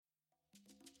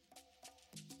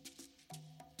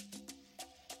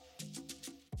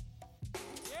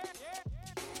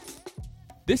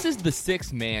This is the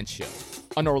Sixth Man Show,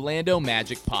 an Orlando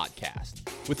Magic podcast,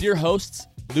 with your hosts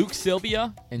Luke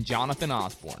Sylvia and Jonathan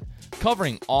Osborne,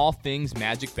 covering all things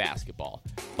Magic basketball.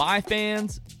 By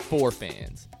fans, for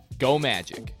fans. Go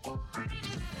Magic.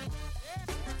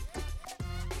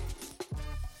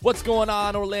 What's going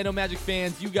on, Orlando Magic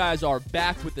fans? You guys are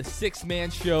back with the Sixth Man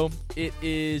Show. It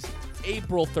is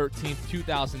April 13th,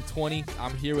 2020.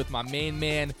 I'm here with my main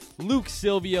man, Luke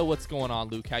Sylvia. What's going on,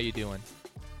 Luke? How you doing?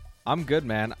 I'm good,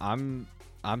 man. I'm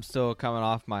still coming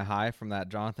off my high from that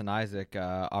Jonathan Isaac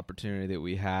opportunity that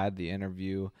we had, the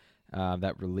interview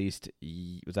that released,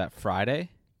 was that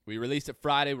Friday? We released it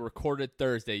Friday. We recorded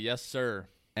Thursday. Yes, sir.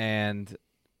 And,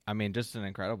 I mean, just an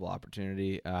incredible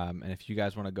opportunity. And if you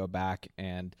guys want to go back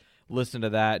and listen to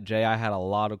that, J.I. had a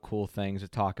lot of cool things to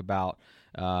talk about,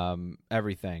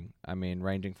 everything. I mean,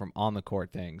 ranging from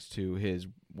on-the-court things to his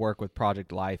work with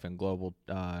Project Life and Global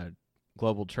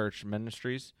Church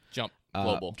Ministries. Jump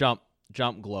Global.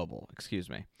 Jump Global, excuse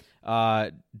me.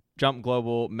 Jump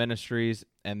Global Ministries,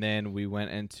 and then we went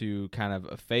into kind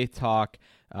of a faith talk,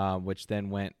 which then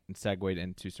went and segued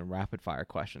into some rapid-fire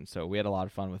questions. So we had a lot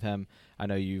of fun with him. I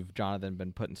know Jonathan,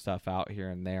 been putting stuff out here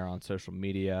and there on social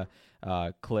media,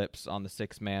 clips on the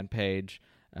Sixth Man page.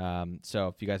 So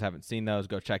if you guys haven't seen those,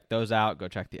 go check those out. Go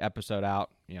check the episode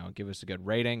out. Give us a good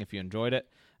rating if you enjoyed it.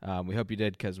 We hope you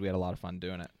did, because we had a lot of fun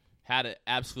doing it. Had an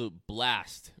absolute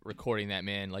blast recording that,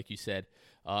 man, like you said.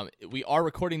 We are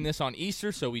recording this on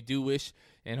Easter, so we do wish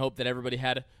and hope that everybody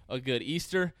had a good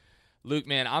Easter. Luke,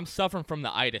 man, I'm suffering from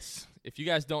the itis. If you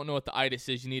guys don't know what the itis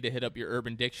is, you need to hit up your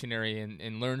Urban Dictionary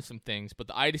and learn some things. But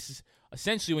the itis is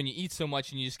essentially when you eat so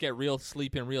much and you just get real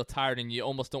sleepy and real tired and you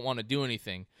almost don't want to do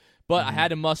anything. But I had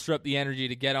to muster up the energy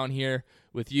to get on here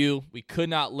with you. We could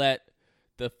not let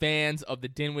the fans of the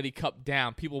Dinwiddie Cup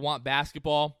down. People want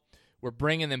basketball. We're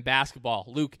bringing them basketball.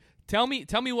 Luke, tell me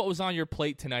what was on your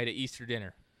plate tonight at Easter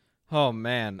dinner. Oh,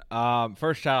 man.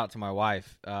 First, shout out to my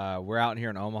wife. We're out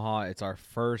here in Omaha. It's our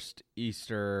first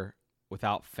Easter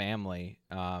without family,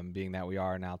 being that we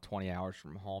are now 20 hours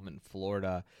from home in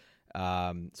Florida.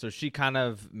 So she kind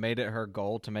of made it her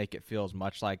goal to make it feel as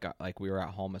much like we were at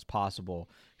home as possible.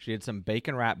 She had some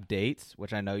bacon wrap dates,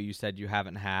 which I know you said you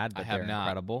haven't had, but they're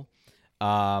incredible.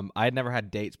 I had never had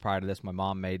dates prior to this. My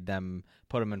mom made them,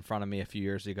 put them in front of me a few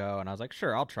years ago, and I was like,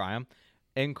 sure, I'll try them.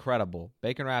 Incredible.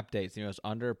 Bacon wrap dates, the most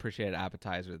underappreciated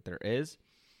appetizer that there is.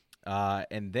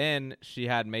 And then she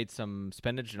had made some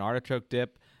spinach and artichoke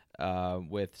dip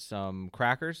with some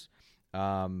crackers.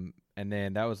 And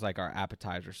then that was like our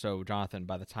appetizer. So, Jonathan,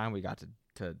 by the time we got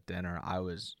to dinner, I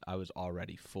was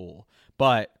already full.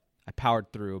 But I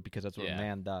powered through, because that's what a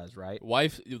man does, right?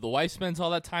 The wife spends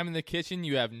all that time in the kitchen.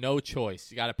 You have no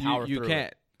choice. You got to power through. You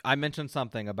can't. I mentioned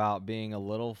something about being a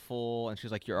little full, and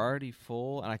she's like, "You're already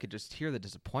full," and I could just hear the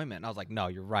disappointment. And I was like, "No,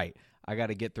 you're right. I got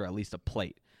to get through at least a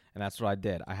plate," and that's what I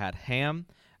did. I had ham.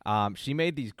 She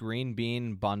made these green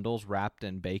bean bundles wrapped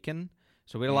in bacon,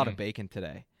 so we had a lot of bacon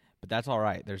today. But that's all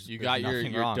right. There's got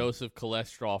your dose of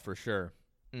cholesterol for sure.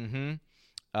 Mm-hmm.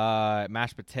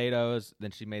 Mashed potatoes. Then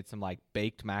she made some like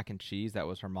baked mac and cheese. That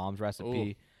was her mom's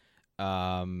recipe.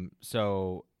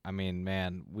 So I mean,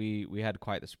 man, we had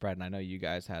quite the spread, and I know you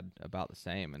guys had about the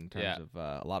same in terms of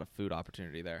a lot of food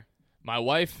opportunity there. My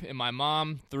wife and my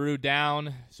mom threw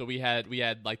down, so we had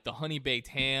like the honey baked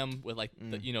ham with like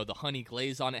the honey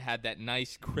glaze on it. Had that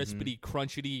nice crispity,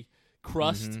 crunchy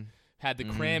crust. Had the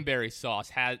cranberry sauce.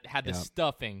 Had the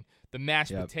stuffing. The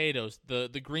mashed potatoes,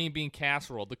 the green bean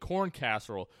casserole, the corn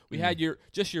casserole. We had your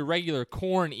regular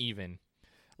corn even.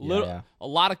 A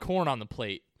lot of corn on the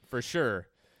plate for sure.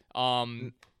 I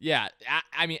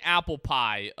mean apple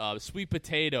pie, sweet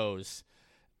potatoes,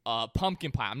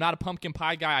 pumpkin pie. I'm not a pumpkin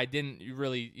pie guy. I didn't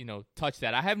really touch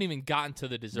that. I haven't even gotten to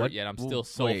the dessert yet. I'm still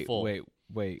full.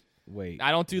 Wait.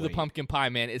 I don't do the pumpkin pie,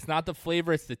 man. It's not the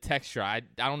flavor, it's the texture. I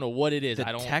don't know what it is.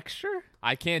 Texture?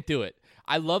 I can't do it.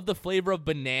 I love the flavor of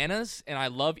bananas, and I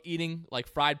love eating like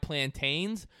fried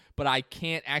plantains, but I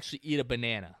can't actually eat a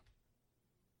banana.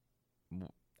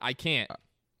 I can't.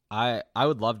 I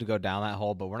would love to go down that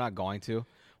hole, but we're not going to.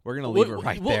 We're going to leave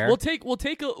it there. We'll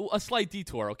take a slight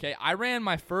detour, okay? I ran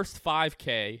my first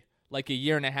 5K like a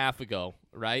year and a half ago,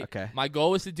 right? Okay. My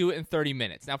goal was to do it in 30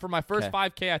 minutes. Now, for my first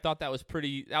 5K, I thought that was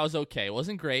okay. It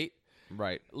wasn't great.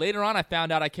 Right. Later on, I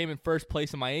found out I came in first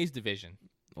place in my A's division.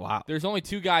 Wow. There's only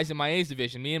two guys in my A's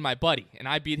division, me and my buddy, and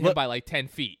I beat him by like 10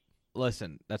 feet.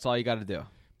 Listen, that's all you got to do.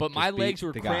 But my legs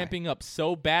were cramping up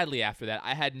so badly after that,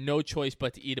 I had no choice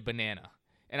but to eat a banana.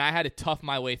 And I had to tough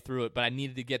my way through it, but I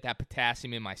needed to get that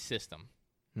potassium in my system.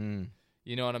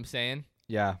 You know what I'm saying?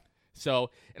 Yeah. So,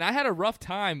 and I had a rough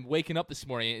time waking up this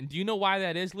morning. And do you know why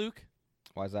that is, Luke?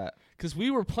 Why's that? Because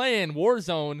we were playing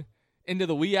Warzone into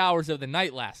the wee hours of the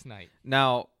night last night.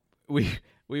 Now,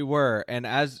 we were, and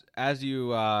as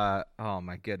you, oh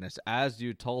my goodness, as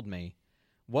you told me,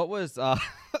 what was,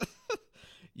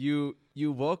 you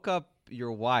woke up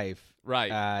your wife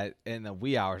right in the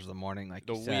wee hours of the morning, like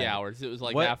the you wee said. hours. It was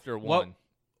like after 1.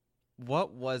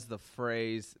 What was the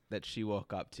phrase that she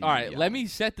woke up to? All right, let me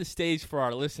set the stage for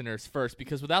our listeners first,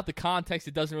 because without the context,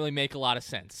 it doesn't really make a lot of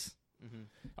sense. Mm-hmm.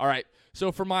 All right,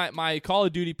 so for my Call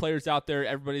of Duty players out there,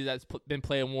 everybody that's been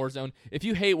playing Warzone, if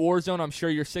you hate Warzone, I'm sure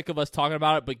you're sick of us talking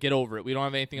about it, but get over it. We don't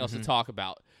have anything else to talk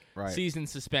about. Right. Season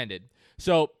suspended.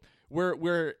 So we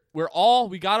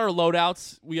got our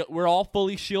loadouts. We're all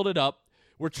fully shielded up.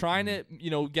 We're trying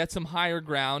to, get some higher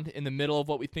ground in the middle of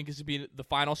what we think is to be the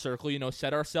final circle,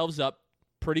 set ourselves up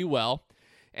pretty well.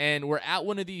 And we're at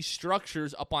one of these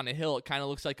structures up on a hill. It kind of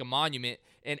looks like a monument.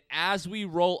 And as we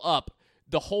roll up,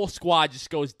 the whole squad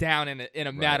just goes down in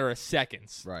a matter of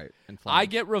seconds. Right. I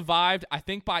get revived, I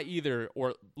think, by either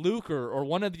or Luke or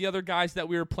one of the other guys that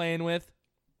we were playing with.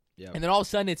 Yep. And then all of a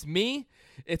sudden it's me.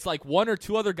 It's like one or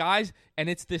two other guys, and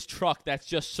it's this truck that's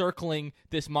just circling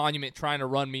this monument trying to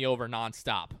run me over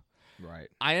nonstop. Right.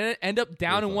 I end up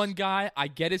down in one guy. I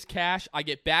get his cash. I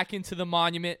get back into the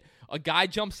monument. A guy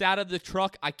jumps out of the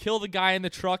truck. I kill the guy in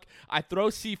the truck. I throw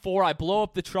C4. I blow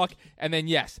up the truck. And then,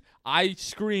 yes, I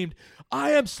screamed,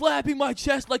 I am slapping my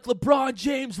chest like LeBron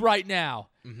James right now.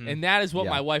 Mm-hmm. And that is what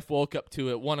my wife woke up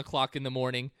to at 1 o'clock in the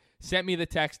morning. Sent me the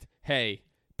text, hey,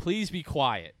 please be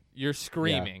quiet. You're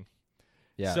screaming.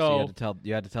 Yeah, so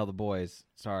you had to tell the boys,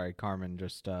 sorry, Carmen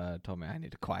just told me I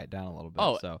need to quiet down a little bit.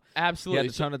 Oh, so absolutely. He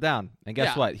had to tone it down. And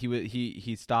guess what?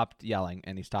 He stopped yelling,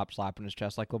 and he stopped slapping his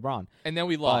chest like LeBron. And then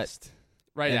we lost.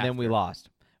 Then we lost.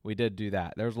 We did do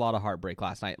that. There was a lot of heartbreak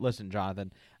last night. Listen,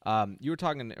 Jonathan, you were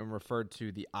talking and referred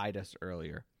to the itis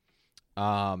earlier.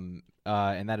 And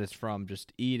that is from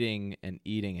just eating and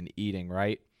eating and eating,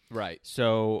 right? Right.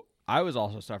 So I was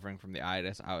also suffering from the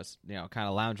itis. I was, kind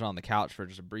of lounging on the couch for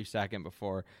just a brief second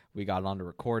before we got on to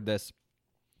record this.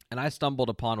 And I stumbled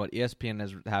upon what ESPN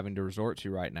is having to resort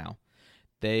to right now.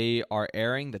 They are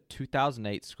airing the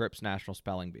 2008 Scripps National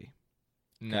Spelling Bee.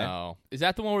 Okay? No. Is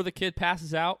that the one where the kid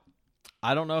passes out?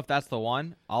 I don't know if that's the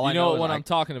one. I know what I'm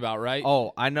talking about, right?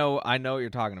 Oh, I know what you're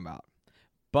talking about.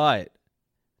 But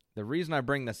the reason I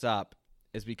bring this up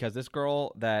is because this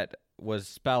girl that was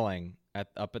spelling at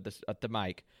the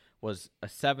mic was a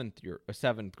seventh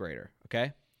grader,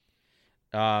 okay?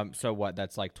 So what?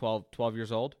 That's like 12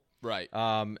 years old? Right.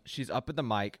 She's up at the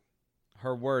mic.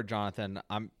 Her word, Jonathan,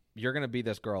 you're going to be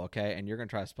this girl, okay? And you're going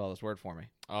to try to spell this word for me.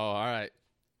 Oh, all right.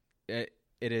 It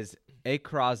is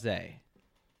écrasé.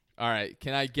 All right.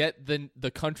 Can I get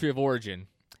the country of origin?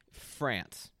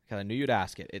 France. Because I knew you'd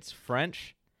ask it. It's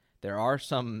French. There are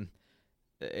some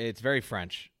it's very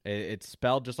French. It's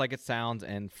spelled just like it sounds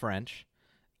in French.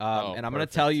 And I'm going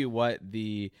to tell you what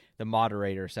the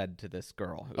moderator said to this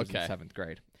girl who was in 7th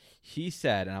grade. He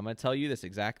said, and I'm going to tell you this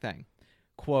exact thing,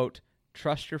 quote,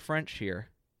 trust your French here.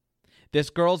 This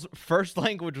girl's first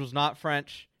language was not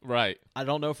French. Right. I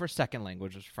don't know if her second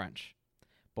language was French.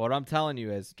 But what I'm telling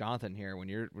you is, Jonathan, here, when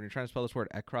you're trying to spell this word,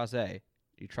 écrasé,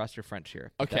 you trust your French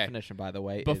here. The definition, by the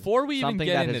way, before we even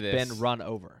get into this, something that has been run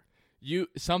over.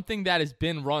 Something that has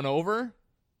been run over?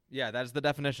 Yeah, that is the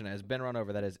definition. It has been run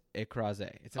over. That is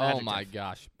écrasé. It's an adjective. Oh, my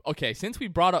gosh. Okay, since we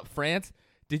brought up France,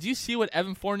 did you see what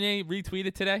Evan Fournier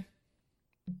retweeted today?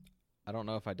 I don't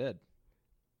know if I did.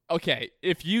 Okay,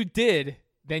 if you did,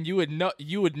 then you would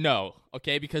know,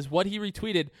 okay? Because what he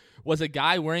retweeted was a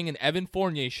guy wearing an Evan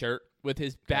Fournier shirt with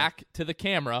his back to the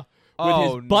camera, with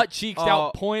his butt cheeks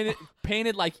out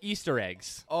painted like Easter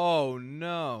eggs. Oh,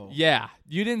 no. Yeah.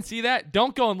 You didn't see that?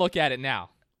 Don't go and look at it now.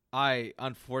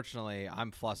 Unfortunately,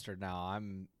 I'm flustered now.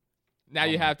 Now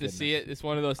you have to see it. It's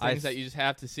one of those things that you just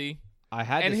have to see. I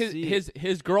had to see it. And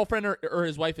his girlfriend or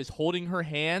his wife is holding her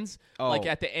hands like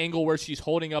at the angle where she's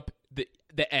holding up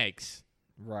the eggs.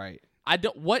 Right.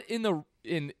 What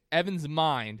in Evan's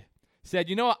mind said,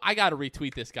 you know what, I got to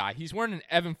retweet this guy. He's wearing an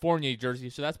Evan Fournier jersey,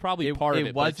 so that's probably part of it.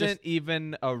 It wasn't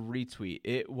even a retweet.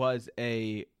 It was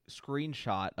a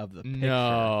screenshot of the picture.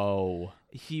 No.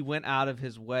 He went out of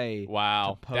his way.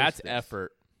 Wow. To post That's this.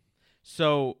 effort.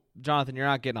 So, Jonathan, you're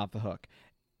not getting off the hook.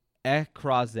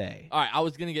 Écrasé. All right, I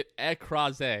was going to get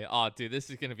écrasé. Oh, dude,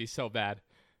 this is going to be so bad.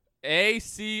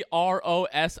 ACROSIER.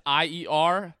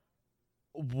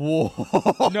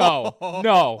 Whoa.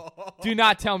 No. Do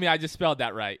not tell me I just spelled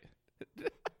that right.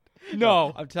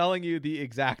 No. I'm telling you the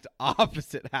exact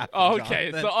opposite happened. Oh,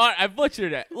 okay, Jonathan. so all right, I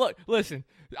butchered it. Look, listen.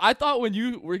 I thought when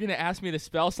you were going to ask me to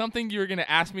spell something, you were going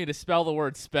to ask me to spell the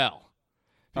word spell.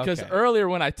 Because earlier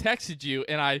when I texted you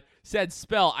and I said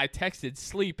spell, I texted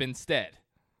sleep instead.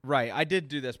 Right. I did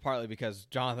do this partly because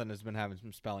Jonathan has been having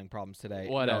some spelling problems today.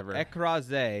 Whatever. No,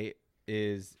 Ecrase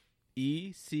is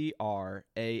Ecrase.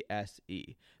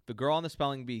 The girl on the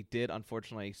spelling bee did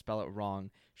unfortunately spell it wrong.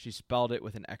 She spelled it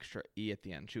with an extra E at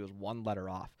the end. She was one letter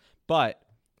off. But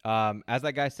as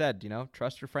that guy said,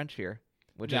 trust your French here.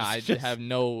 Which yeah, is I have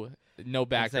no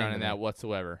background in that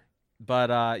whatsoever.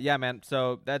 But yeah, man.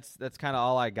 So that's kind of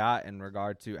all I got in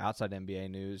regard to outside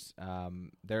NBA news.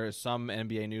 There is some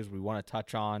NBA news we want to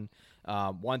touch on.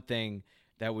 One thing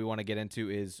that we want to get into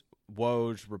is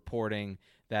Woj reporting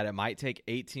that it might take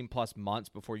 18 plus months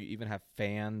before you even have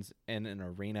fans in an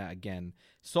arena again,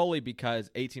 solely because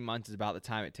 18 months is about the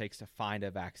time it takes to find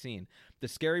a vaccine. The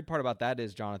scary part about that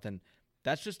is, Jonathan,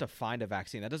 that's just to find a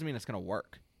vaccine. That doesn't mean it's going to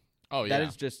work. Oh, yeah. That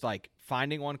is just like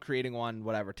finding one, creating one,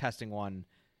 whatever, testing one.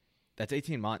 That's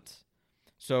 18 months.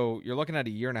 So you're looking at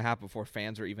a year and a half before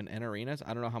fans are even in arenas.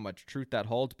 I don't know how much truth that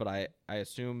holds, but I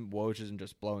assume Woj isn't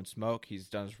just blowing smoke. He's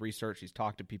done his research. He's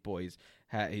talked to people. He's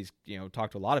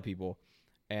talked to a lot of people.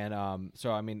 And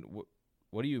so, I mean,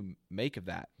 what do you make of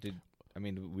that?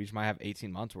 We just might have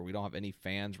 18 months where we don't have any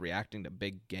fans reacting to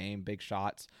big game, big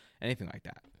shots, anything like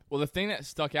that. Well, the thing that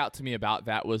stuck out to me about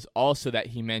that was also that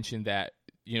he mentioned that,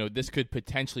 this could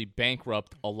potentially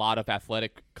bankrupt a lot of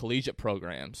athletic collegiate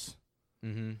programs.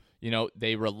 Mm-hmm.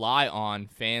 They rely on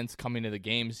fans coming to the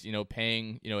games,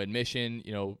 paying, admission,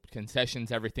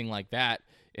 concessions, everything like that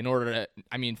in order to,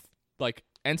 like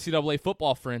NCAA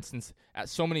football, for instance, at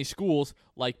so many schools,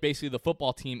 like basically the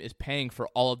football team is paying for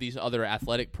all of these other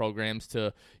athletic programs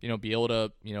to, be able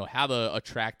to, have a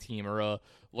track team or a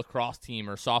lacrosse team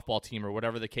or softball team or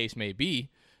whatever the case may be.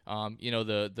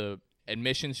 The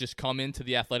admissions just come into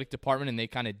the athletic department and they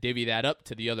kind of divvy that up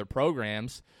to the other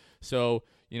programs. So,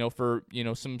 for,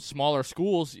 some smaller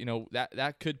schools,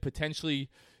 that could potentially,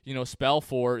 spell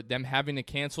for them having to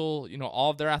cancel,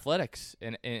 all of their athletics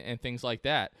and things like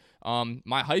that.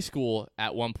 My high school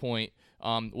at one point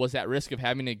was at risk of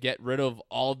having to get rid of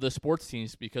all of the sports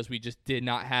teams because we just did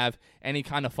not have any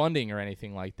kind of funding or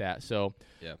anything like that. So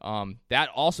that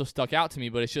also stuck out to me,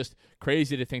 but it's just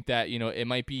crazy to think that, it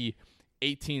might be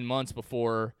 18 months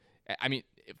before.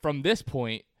 From this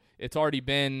point, it's already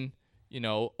been,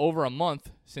 over a month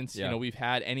since, we've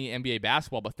had any NBA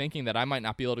basketball, but thinking that I might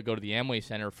not be able to go to the Amway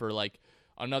Center for like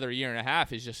another year and a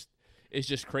half is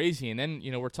just crazy. And then,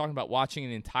 we're talking about watching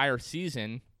an entire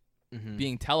season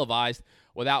being televised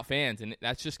without fans. And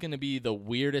that's just going to be the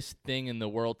weirdest thing in the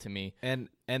world to me. And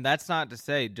that's not to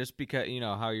say just because,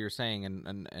 how you're saying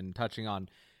and touching on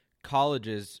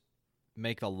colleges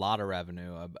make a lot of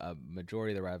revenue. A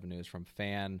majority of the revenue is from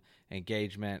fan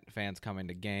engagement, fans coming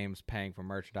to games, paying for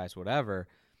merchandise, whatever.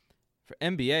 For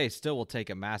NBA, still will take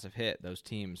a massive hit, those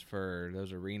teams, for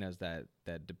those arenas that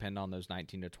depend on those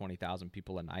 19 to 20,000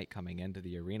 people a night coming into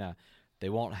the arena. They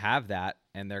won't have that,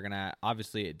 and they're going to –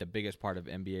 obviously, the biggest part of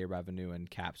NBA revenue and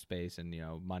cap space and,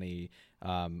 money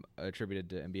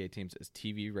attributed to NBA teams is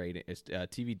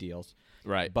TV deals.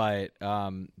 Right. But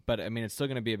it's still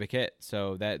going to be a big hit.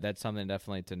 So that's something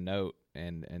definitely to note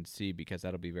and see, because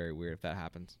that'll be very weird if that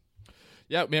happens.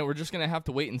 Yeah, man, we're just going to have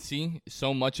to wait and see.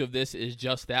 So much of this is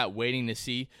just that, waiting to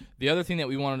see. The other thing that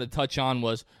we wanted to touch on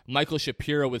was Michael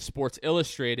Shapiro with Sports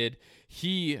Illustrated.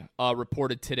 He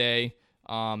reported today –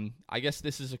 I guess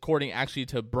this is according actually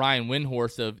to Brian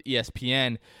Windhorst of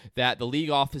ESPN, that the league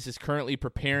office is currently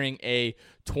preparing a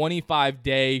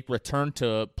 25-day return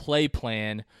to play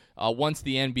plan once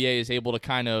the NBA is able to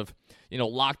kind of,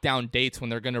 lock down dates when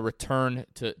they're going to return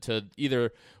to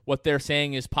either what they're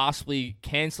saying is possibly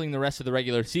canceling the rest of the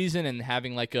regular season and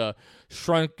having like a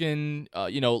shrunken,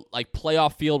 like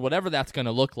playoff field, whatever that's going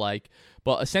to look like.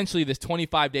 But essentially this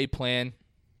 25-day plan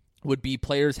would be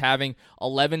players having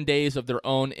 11 days of their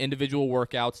own individual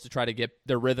workouts to try to get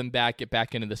their rhythm back, get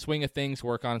back into the swing of things,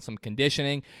 work on some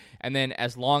conditioning. And then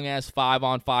as long as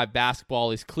 5-on-5 basketball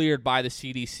is cleared by the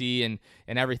CDC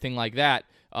and everything like that,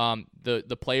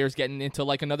 the players getting into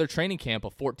like another training camp, a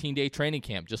 14-day training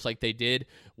camp, just like they did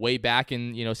way back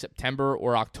in September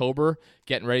or October,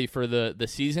 getting ready for the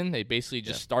season. They basically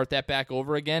just start that back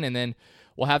over again, and then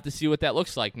we'll have to see what that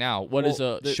looks like. Now, what does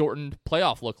a shortened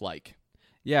playoff look like?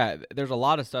 Yeah, there's a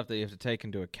lot of stuff that you have to take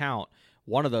into account.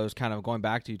 One of those, kind of going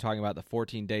back to you talking about the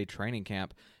 14-day training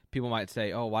camp, people might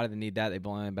say, oh, why do they need that? They've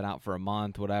only been out for a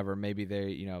month, whatever. Maybe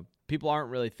people aren't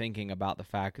really thinking about the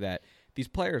fact that these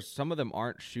players, some of them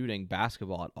aren't shooting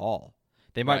basketball at all.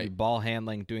 They might be ball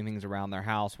handling, doing things around their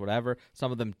house, whatever.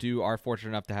 Some of them are fortunate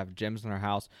enough to have gyms in their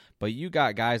house. But you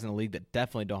got guys in the league that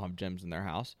definitely don't have gyms in their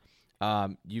house.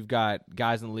 you've got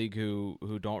guys in the league who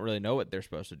don't really know what they're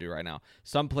supposed to do right now.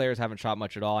 Some players haven't shot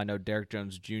much at all. I know Derek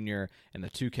Jones Jr. in the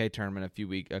 2K tournament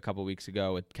a couple weeks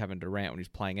ago with Kevin Durant when he's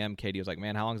playing him. KD was like,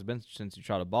 man, how long has it been since you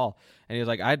shot a ball? And he was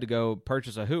like, I had to go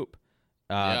purchase a hoop.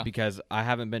 Because I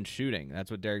haven't been shooting.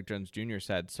 That's what Derek Jones Jr.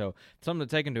 said. So something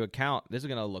to take into account. This is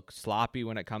going to look sloppy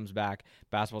when it comes back.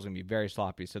 Basketball's going to be very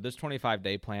sloppy. So this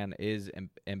 25-day plan is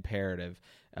imperative.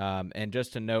 And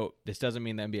just to note, this doesn't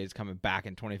mean the NBA is coming back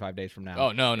in 25 days from now.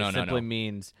 Oh, no. It simply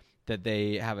means that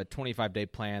they have a 25-day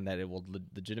plan that it will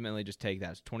legitimately just take.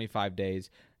 That's 25 days,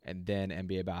 and then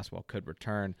NBA basketball could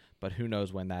return. But who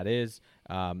knows when that is.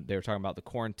 They were talking about the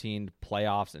quarantined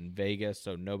playoffs in Vegas,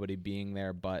 so nobody being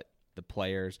there but the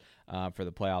players for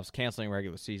the playoffs, canceling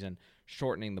regular season,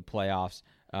 shortening the playoffs.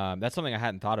 That's something I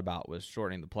hadn't thought about, was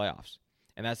shortening the playoffs,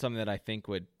 and that's something that I think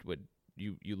would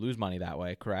you lose money that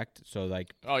way, correct? So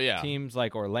like, teams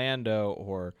like Orlando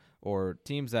or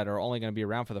teams that are only going to be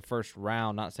around for the first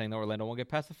round. Not saying that Orlando won't get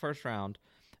past the first round,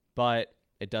 but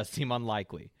it does seem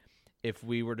unlikely. If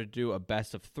we were to do a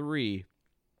best of 3,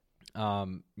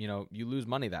 you lose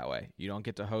money that way. You don't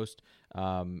get to host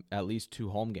at least 2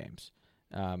 home games.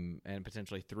 And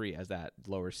potentially 3 as that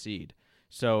lower seed.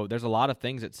 So there's a lot of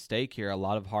things at stake here, a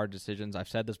lot of hard decisions. I've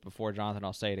said this before, Jonathan,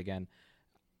 I'll say it again.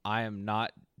 I am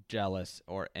not jealous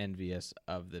or envious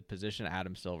of the position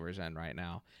Adam Silver is in right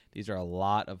now. These are a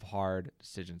lot of hard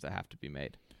decisions that have to be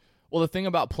made. Well, the thing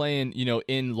about playing,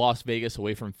 in Las Vegas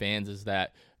away from fans is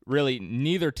that really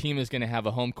neither team is going to have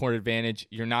a home court advantage.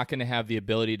 You're not going to have the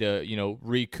ability to,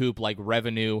 recoup like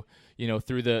revenue,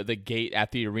 through the gate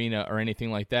at the arena or anything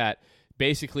like that.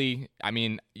 Basically, I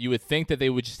mean, you would think that they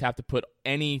would just have to put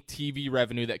any TV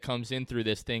revenue that comes in through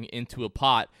this thing into a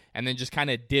pot and then just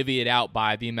kind of divvy it out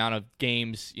by the amount of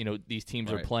games, these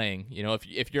teams are playing.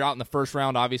 If you're out in the first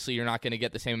round, obviously you're not going to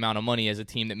get the same amount of money as a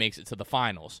team that makes it to the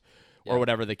finals or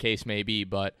whatever the case may be.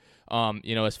 But,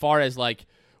 as far as like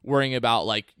worrying about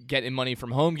like getting money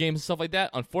from home games and stuff like that,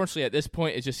 unfortunately at this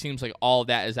point, it just seems like all of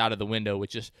that is out of the window,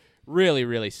 which just really,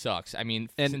 really sucks. I mean,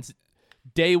 since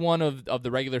day one of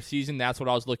the regular season, that's what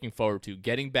I was looking forward to,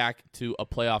 getting back to a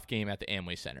playoff game at the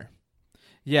Amway Center.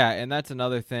 Yeah, and that's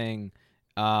another thing.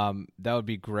 That would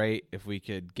be great if we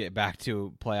could get back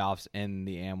to playoffs in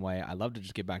the Amway. I'd love to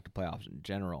just get back to playoffs in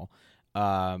general.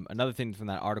 Another thing from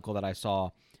that article that I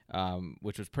saw,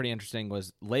 which was pretty interesting,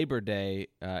 was Labor Day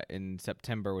in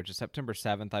September, which is September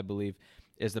 7th, I believe,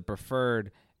 is the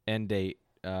preferred end date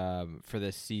for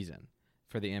this season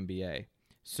for the NBA.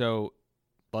 So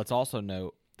let's also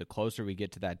note, the closer we get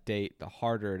to that date, the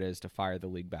harder it is to fire the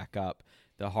league back up,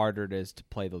 the harder it is to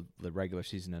play the regular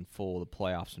season in full, the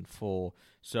playoffs in full.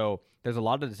 So there's a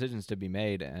lot of decisions to be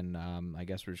made, and I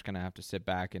guess we're just going to have to sit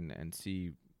back and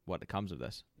see what comes of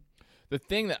this. The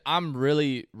thing that I'm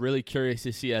really, really curious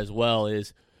to see as well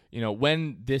is,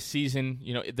 when this season,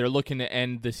 they're looking to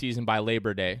end the season by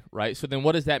Labor Day, right? So then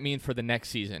what does that mean for the next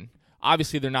season?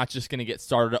 Obviously, they're not just going to get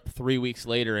started up 3 weeks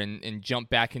later and jump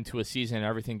back into a season and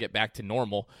everything get back to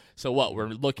normal. So what? We're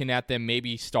looking at them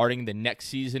maybe starting the next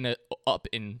season up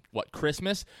in,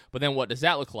 Christmas? But then what does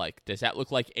that look like? Does that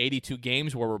look like 82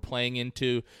 games where we're playing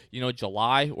into,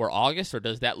 July or August? Or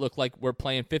does that look like we're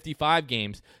playing 55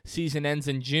 games, season ends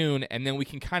in June, and then we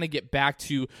can kind of get back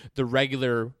to the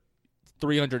regular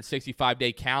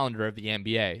 365-day calendar of the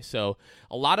NBA. So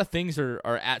a lot of things are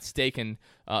at stake, and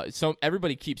so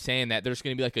everybody keeps saying that there's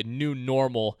going to be like a new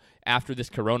normal after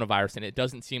this coronavirus, and it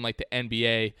doesn't seem like the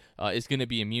NBA is going to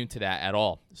be immune to that at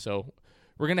all. So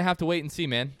we're going to have to wait and see,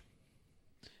 man.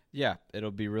 Yeah,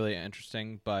 it'll be really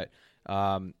interesting, but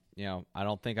I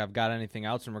don't think I've got anything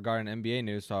else in regarding NBA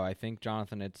news, so I think,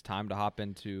 Jonathan, it's time to hop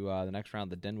into the next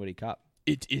round, the Dinwiddie Cup.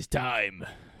 It is time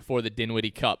for the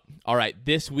Dinwiddie Cup. All right,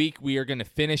 this week we are going to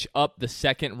finish up the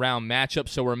second round matchup.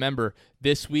 So remember,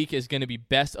 this week is going to be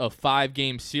best of 5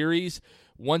 game series.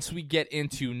 Once we get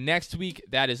into next week,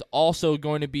 that is also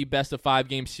going to be best of 5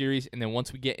 game series. And then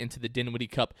once we get into the Dinwiddie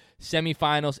Cup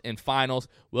semifinals and finals,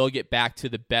 we'll get back to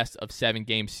the best of 7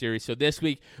 game series. So this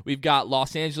week we've got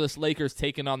Los Angeles Lakers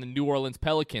taking on the New Orleans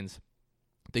Pelicans,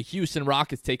 the Houston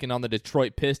Rockets taking on the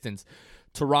Detroit Pistons,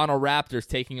 Toronto Raptors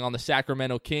taking on the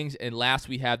Sacramento Kings, and last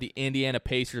we have the Indiana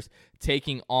Pacers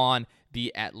taking on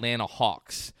the Atlanta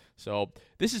Hawks. So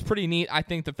this is pretty neat. I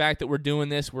think the fact that we're doing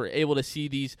this, we're able to see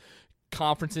these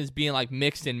conferences being like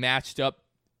mixed and matched up,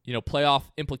 playoff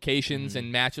implications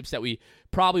and matchups that we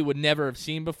probably would never have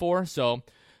seen before. So,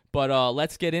 but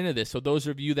let's get into this. So those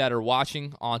of you that are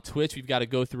watching on Twitch, we've got to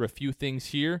go through a few things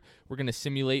here. We're going to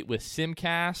simulate with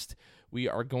Simcast. We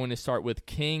are going to start with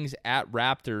Kings at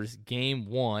Raptors, Game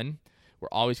 1. We're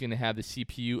always going to have the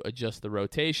CPU adjust the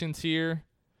rotations here.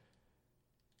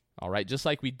 All right, just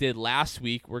like we did last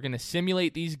week, we're going to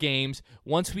simulate these games.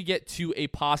 Once we get to a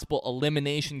possible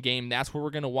elimination game, that's where we're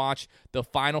going to watch the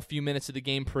final few minutes of the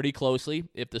game pretty closely.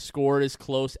 If the score is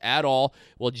close at all,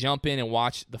 we'll jump in and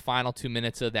watch the final 2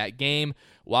 minutes of that game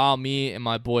while me and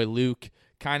my boy Luke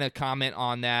kind of comment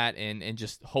on that and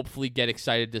just hopefully get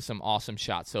excited to some awesome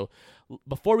shots. So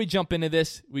before we jump into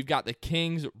this, we've got the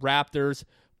Kings, Raptors,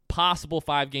 possible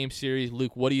 5-game series.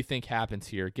 Luke, what do you think happens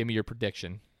here? Give me your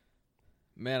prediction.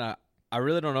 Man, I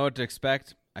really don't know what to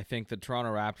expect. I think the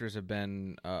Toronto Raptors have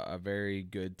been a very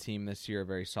good team this year, a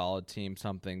very solid team,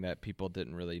 something that people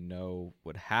didn't really know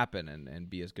would happen and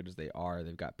be as good as they are.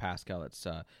 They've got Pascal that's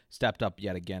stepped up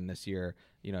yet again this year.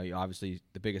 You know, obviously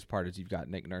the biggest part is you've got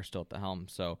Nick Nurse still at the helm.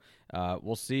 So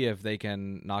we'll see if they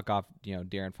can knock off,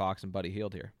 De'Aaron Fox and Buddy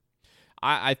Hield here.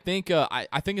 I think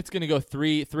it's going to go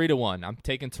 3-1. I'm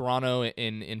taking Toronto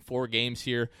in 4 games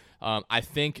here. I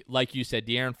think, like you said,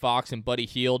 De'Aaron Fox and Buddy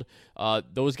Hield,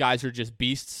 those guys are just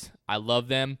beasts. I love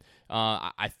them.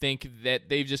 I think that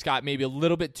they've just got maybe a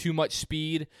little bit too much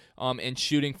speed and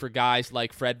shooting for guys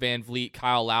like Fred VanVleet,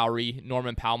 Kyle Lowry,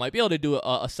 Norman Powell might be able to do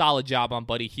a solid job on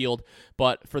Buddy Hield.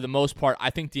 But for the most part,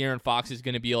 I think De'Aaron Fox is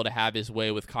going to be able to have his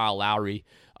way with Kyle Lowry.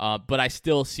 But I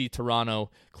still see Toronto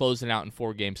closing out in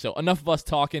 4 games. So enough of us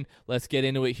talking. Let's get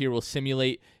into it here. We'll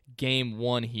simulate game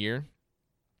 1 here.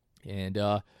 And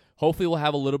hopefully we'll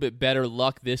have a little bit better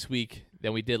luck this week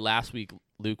than we did last week,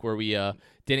 Luke, where we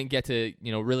didn't get to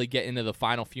really get into the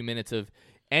final few minutes of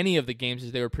any of the games,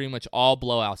 as they were pretty much all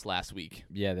blowouts last week.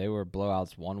 Yeah, they were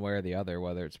blowouts one way or the other,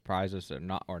 whether it surprised us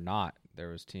or not. There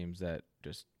was teams that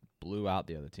just blew out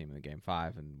the other team in the game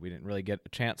 5, and we didn't really get a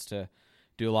chance to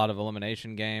do a lot of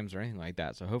elimination games or anything like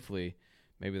that. So hopefully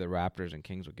maybe the Raptors and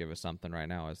Kings will give us something right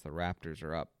now, as the Raptors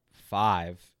are up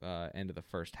 5 into the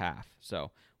first half.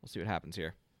 So we'll see what happens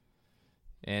here.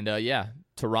 And,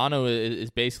 Toronto is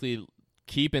basically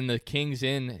keeping the Kings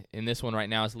in this one right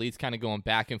now, as leads kind of going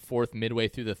back and forth midway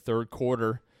through the third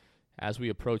quarter as we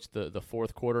approach the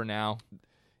fourth quarter now.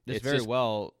 This very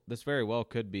well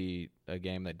could be a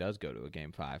game that does go to a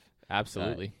game 5.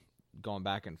 Absolutely. Going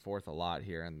back and forth a lot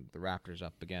here, and the Raptors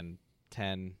up again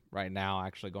 10 right now,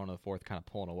 actually going to the fourth, kind of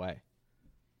pulling away.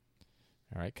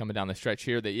 All right, coming down the stretch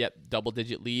here,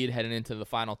 double-digit lead heading into the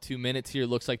final 2 minutes here.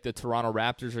 Looks like the Toronto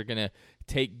Raptors are going to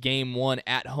take game 1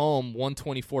 at home,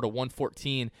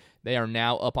 124-114. They are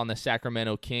now up on the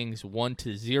Sacramento Kings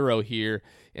 1-0 here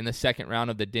in the second round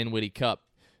of the Dinwiddie Cup.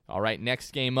 All right,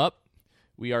 next game up,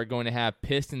 we are going to have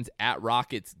Pistons at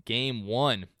Rockets game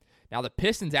 1. Now, the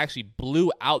Pistons actually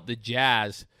blew out the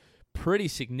Jazz pretty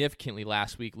significantly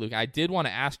last week, Luke. I did want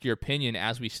to ask your opinion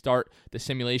as we start the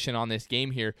simulation on this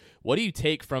game here. What do you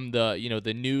take from the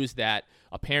news that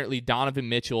apparently Donovan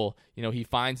Mitchell, he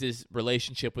finds his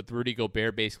relationship with Rudy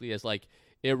Gobert basically as like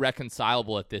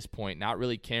irreconcilable at this point, not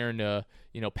really caring to,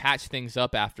 patch things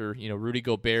up after, Rudy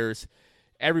Gobert's,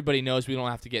 everybody knows we don't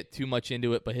have to get too much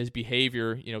into it, but his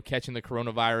behavior, catching the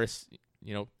coronavirus,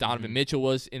 Donovan Mitchell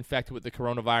was infected with the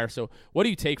coronavirus. So what do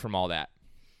you take from all that?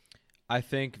 I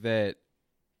think that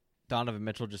Donovan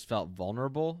Mitchell just felt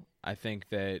vulnerable. I think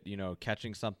that,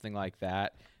 catching something like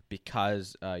that,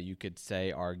 because you could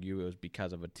argue it was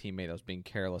because of a teammate that was being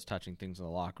careless, touching things in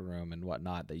the locker room and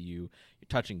whatnot, that you're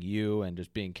touching you and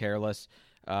just being careless.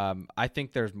 I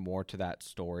think there's more to that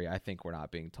story. I think we're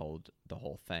not being told the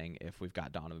whole thing if we've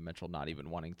got Donovan Mitchell not even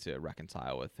wanting to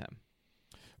reconcile with him.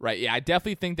 Right, yeah, I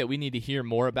definitely think that we need to hear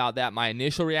more about that. My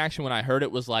initial reaction when I heard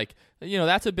it was like,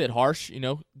 that's a bit harsh.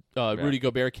 Rudy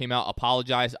Gobert came out,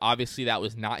 apologized. Obviously, that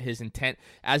was not his intent.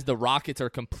 As the Rockets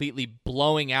are completely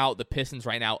blowing out the Pistons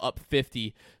right now, up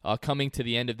 50, coming to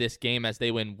the end of this game as they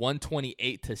win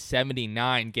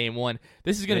 128-79, game 1.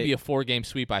 This is going to be a 4-game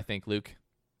sweep, I think, Luke.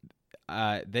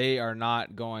 They are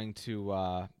not going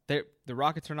to. The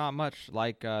Rockets are not much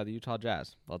like the Utah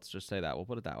Jazz. Let's just say that. We'll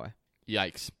put it that way.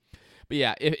 Yikes. But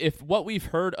yeah, if what we've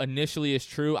heard initially is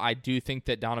true, I do think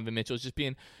that Donovan Mitchell is just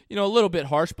being, a little bit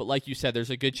harsh. But like you said, there's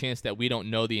a good chance that we don't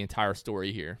know the entire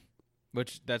story here.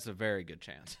 That's a very good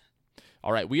chance.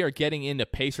 All right, we are getting into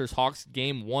Pacers-Hawks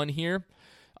game 1 here.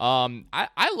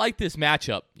 I like this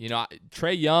matchup.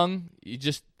 Trae Young,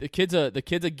 the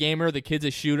kid's a gamer, the kid's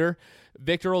a shooter.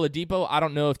 Victor Oladipo, I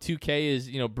don't know if 2K is,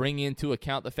 bringing into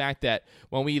account the fact that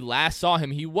when we last saw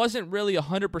him, he wasn't really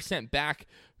 100% back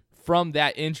from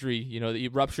that injury. He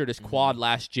ruptured his quad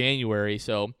last January.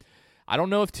 So I don't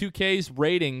know if 2K's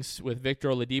ratings with Victor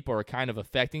Oladipo are kind of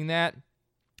affecting that.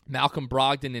 Malcolm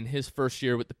Brogdon in his first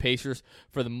year with the Pacers,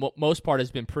 for the most part, has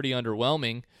been pretty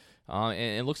underwhelming.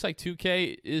 And it looks like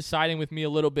 2K is siding with me a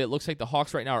little bit. Looks like the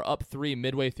Hawks right now are up 3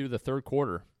 midway through the third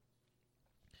quarter.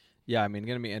 Yeah, I mean,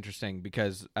 going to be interesting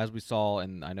because as we saw,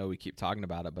 and I know we keep talking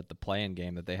about it, but the play-in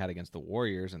game that they had against the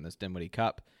Warriors in this Dinwiddie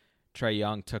Cup, Trae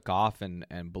Young took off and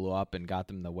blew up and got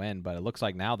them the win. But it looks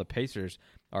like now the Pacers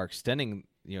are extending,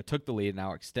 took the lead and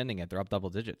now are extending it. They're up double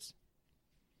digits.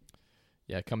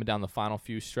 Yeah, coming down the final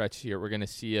few stretch here, we're going to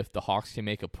see if the Hawks can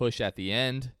make a push at the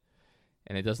end.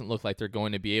 And it doesn't look like they're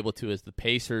going to be able to as the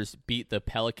Pacers beat the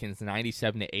Pelicans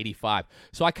 97-85.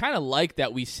 So I kind of like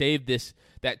that we saved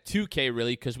that 2K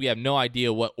really because we have no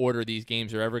idea what order these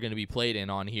games are ever going to be played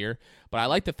in on here. But I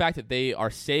like the fact that they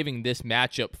are saving this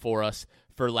matchup for us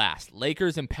for last.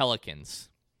 Lakers and Pelicans.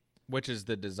 Which is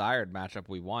the desired matchup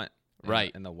we want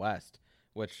in the West.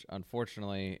 Which,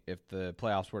 unfortunately, if the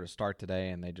playoffs were to start today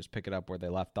and they just pick it up where they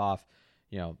left off,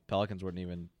 Pelicans wouldn't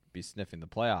even be sniffing the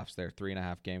playoffs. They're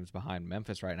 3.5 games behind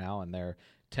Memphis right now, and they're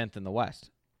 10th in the West.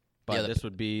 But this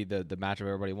would be the matchup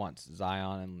everybody wants,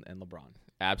 Zion and LeBron.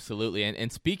 Absolutely.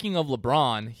 And speaking of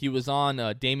LeBron, he was on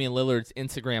Damian Lillard's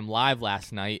Instagram Live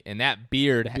last night, and that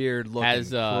beard looking has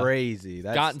crazy.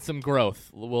 That's gotten some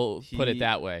growth. We'll put it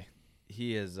that way.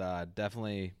 He has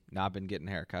definitely not been getting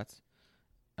haircuts.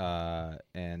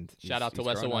 And shout out to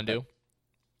Wes Iwundu.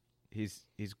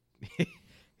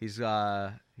 He's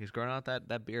growing out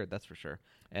that beard, that's for sure.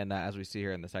 And as we see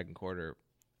here in the second quarter,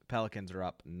 Pelicans are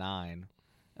up 9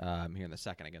 here in the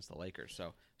second against the Lakers.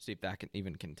 So see if that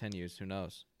even continues. Who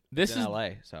knows? This is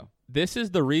LA. So this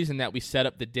is the reason that we set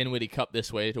up the Dinwiddie Cup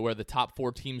this way, to where the top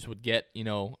 4 teams would get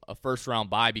a first round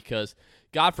bye, because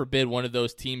God forbid one of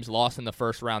those teams lost in the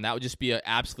first round. That would just be an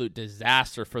absolute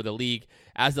disaster for the league.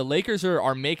 As the Lakers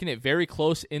are making it very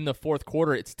close in the fourth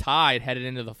quarter, it's tied headed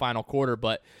into the final quarter.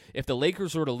 But if the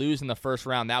Lakers were to lose in the first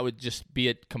round, that would just be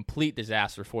a complete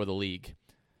disaster for the league.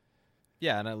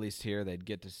 Yeah, and at least here they'd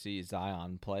get to see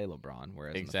Zion play LeBron,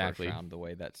 whereas in the first round, the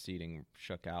way that seeding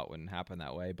shook out wouldn't happen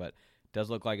that way. But it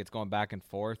does look like it's going back and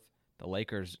forth. The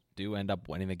Lakers do end up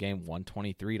winning the game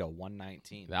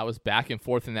 123-119. That was back and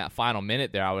forth in that final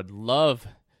minute there. I would love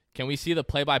 – can we see the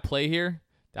play-by-play here?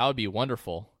 That would be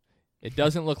wonderful. It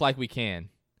doesn't look like we can.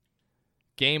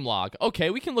 Game log. Okay,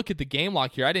 we can look at the game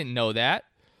log here. I didn't know that.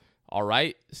 All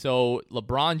right, so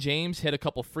LeBron James hit a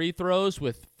couple free throws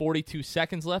with 42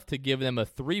 seconds left to give them a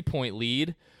 3-point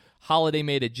lead. Holiday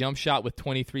made a jump shot with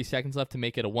 23 seconds left to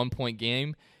make it a 1-point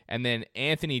game. And then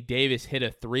Anthony Davis hit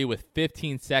a 3 with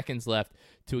 15 seconds left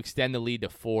to extend the lead to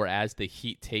 4 as the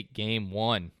Heat take game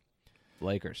 1.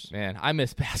 Lakers. Man, I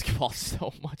miss basketball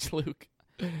so much, Luke.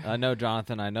 I know,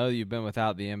 Jonathan. I know you've been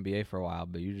without the NBA for a while,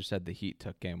 but you just said the Heat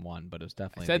took game 1, but it was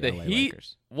definitely the LA Heat.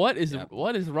 Lakers. What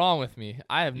is wrong with me?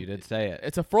 You did say it.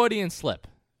 It's a Freudian slip.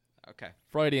 Okay.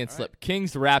 Freudian slip. Right.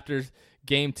 Kings, Raptors,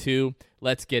 game 2.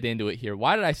 Let's get into it here.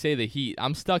 Why did I say the Heat?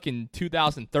 I'm stuck in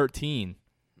 2013.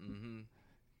 Mm-hmm.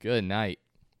 Good night.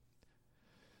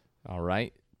 All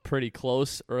right. Pretty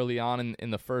close early on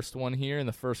in the first one here, in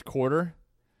the first quarter.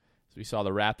 So we saw the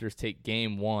Raptors take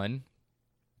game 1.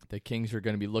 The Kings are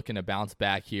going to be looking to bounce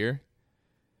back here.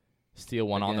 Steal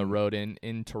one on the road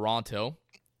in Toronto.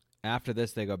 After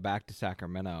this, they go back to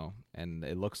Sacramento, and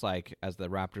it looks like as the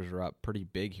Raptors are up pretty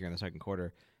big here in the second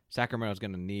quarter, Sacramento's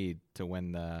going to need to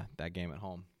win that game at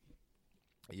home.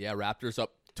 Yeah, Raptors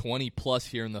up 20-plus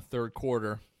here in the third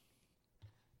quarter.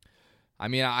 I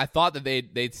mean, I thought that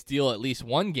they'd steal at least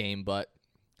one game, but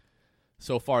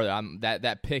so far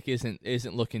that pick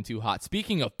isn't looking too hot.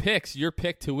 Speaking of picks, your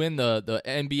pick to win the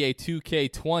NBA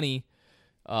 2K20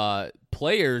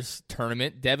 Players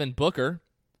Tournament, Devin Booker,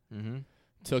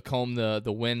 took home the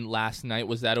win last night.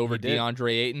 Was that over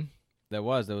DeAndre Ayton? There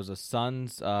was a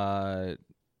Suns teammate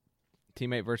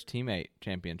versus teammate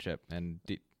championship, and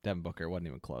Devin Booker wasn't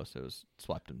even close. It was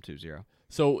swept him 2-0.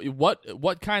 So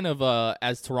what kind of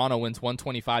as Toronto wins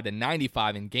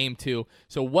 125-95 in game 2?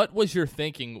 So what was your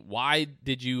thinking? Why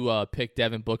did you pick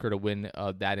Devin Booker to win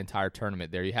that entire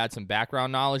tournament? There, you had some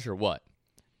background knowledge or what?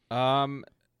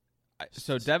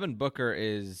 So Devin Booker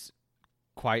is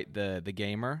quite the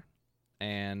gamer,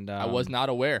 and I was not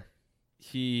aware.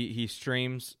 He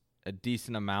streams a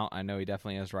decent amount. I know he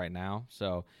definitely is right now.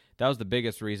 So that was the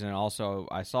biggest reason. And also,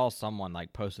 I saw someone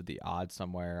posted the odds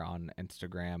somewhere on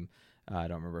Instagram. I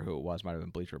don't remember who it was. Might have been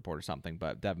Bleacher Report or something.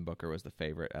 But Devin Booker was the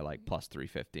favorite at plus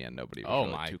 350, and nobody was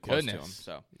really too close to him.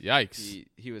 So yikes!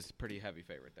 He was a pretty heavy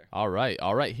favorite there. All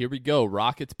right. Here we go.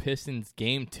 Rockets Pistons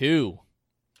game 2.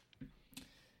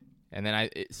 And then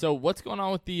so what's going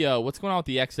on with the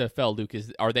XFL, Luke?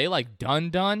 Are they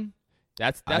done?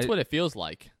 That's what it feels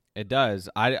like. It does.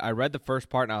 I read the first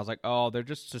part and I was like, oh, they're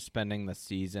just suspending the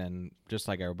season just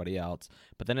like everybody else.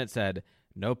 But then it said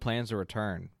no plans to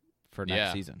return for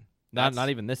next season. Not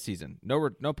even this season.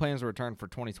 No plans to return for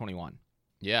 2021.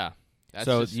 Yeah. That's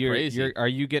so just crazy. are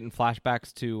you getting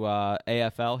flashbacks to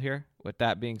AFL here? With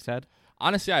that being said,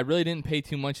 honestly, I really didn't pay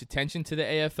too much attention to the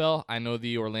AFL. I know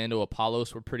the Orlando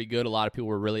Apollos were pretty good. A lot of people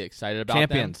were really excited about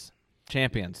them.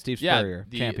 Champions. Steve Spurrier,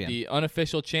 champion. The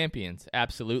unofficial champions,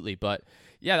 absolutely. But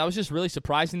yeah, that was just really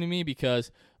surprising to me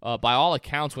because by all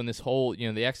accounts, when this whole the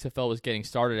XFL was getting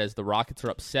started, as the Rockets are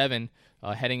up 7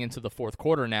 heading into the fourth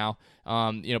quarter now,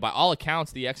 by all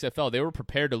accounts, the XFL, they were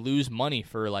prepared to lose money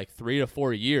for like 3 to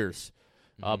 4 years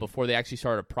before they actually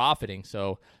started profiting.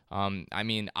 So,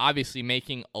 obviously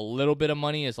making a little bit of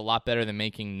money is a lot better than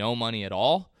making no money at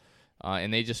all.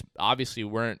 And they just obviously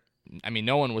weren't.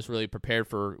 No one was really prepared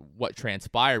for what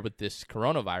transpired with this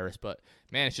coronavirus, but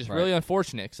man, it's just really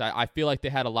unfortunate because I feel like they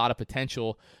had a lot of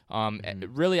potential.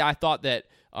 Really, I thought that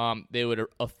they would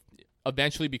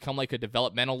eventually become like a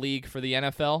developmental league for the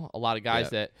NFL. A lot of guys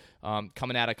that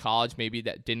coming out of college maybe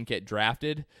that didn't get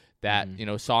drafted that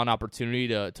saw an opportunity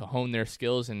to hone their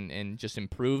skills and just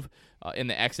improve in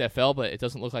the XFL, but it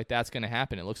doesn't look like that's going to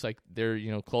happen. It looks like they're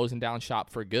closing down shop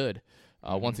for good.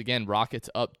 Once again,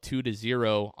 Rockets up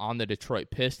 2-0 on the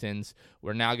Detroit Pistons.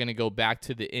 We're now going to go back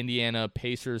to the Indiana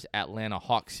Pacers Atlanta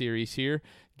Hawks series here.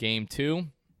 Game 2.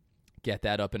 Get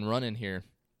that up and running here.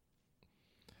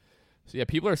 So, yeah,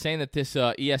 people are saying that this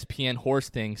ESPN horse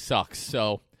thing sucks.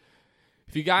 So,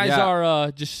 if you guys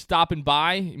are just stopping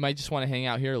by, you might just want to hang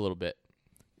out here a little bit.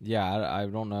 Yeah, I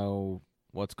don't know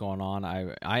what's going on.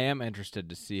 I am interested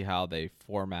to see how they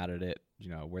formatted it,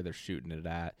 where they're shooting it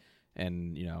at,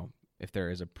 and, if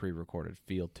there is a pre-recorded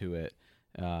feel to it,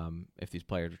 if these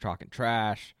players are talking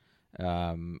trash,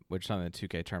 which something the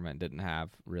 2K tournament didn't have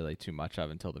really too much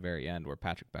of until the very end, where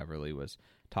Patrick Beverley was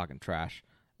talking trash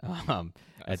at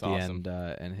the end.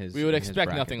 And we would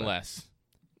expect nothing less.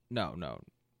 No,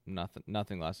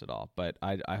 nothing less at all. But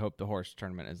I hope the horse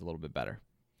tournament is a little bit better.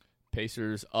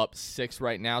 Pacers up 6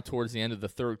 right now towards the end of the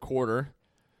third quarter.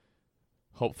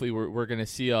 Hopefully we're going to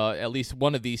see at least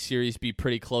one of these series be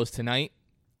pretty close tonight.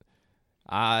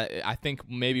 I think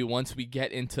maybe once we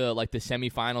get into like the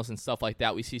semifinals and stuff like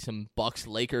that, we see some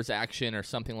Bucks-Lakers action or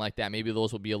something like that. Maybe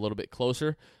those will be a little bit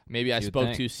closer. Maybe I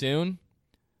spoke too soon.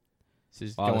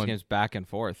 This game's back and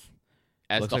forth.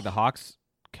 Looks like the Hawks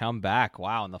come back.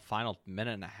 Wow, in the final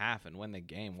minute and a half and win the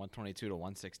game,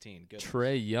 122-116. Good.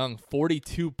 Trae Young,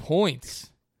 42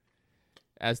 points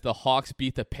as the Hawks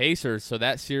beat the Pacers. So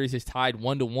that series is tied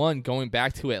 1-1 going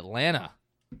back to Atlanta.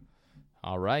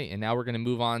 All right, and now we're going to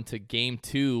move on to Game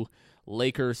 2,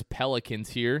 Lakers-Pelicans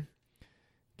here.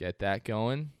 Get that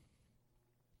going.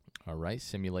 All right,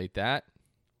 simulate that.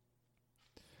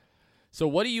 So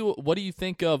what do you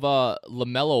think of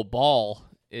LaMelo Ball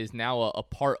is now a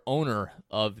part owner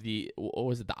of the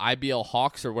IBL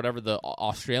Hawks or whatever the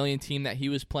Australian team that he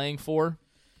was playing for?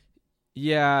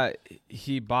 Yeah,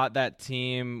 he bought that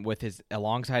team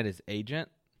alongside his agent,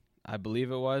 I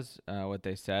believe it was what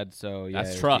they said. So yeah,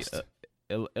 that's trust.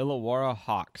 Illawarra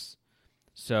Hawks.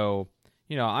 So,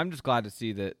 I'm just glad to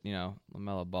see that,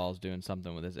 LaMelo Ball's doing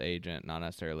something with his agent, not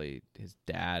necessarily his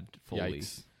dad fully.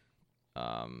 Yikes.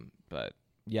 But,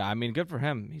 yeah, good for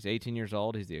him. He's 18 years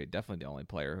old. He's definitely the only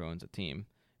player who owns a team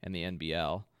in the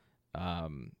NBL.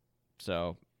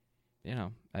 So, he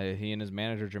and his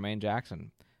manager, Jermaine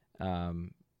Jackson,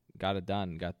 got it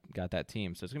done, got that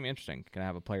team. So it's going to be interesting. Going to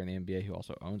have a player in the NBA who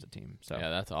also owns a team. So yeah,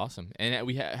 that's awesome. And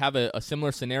we have a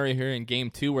similar scenario here in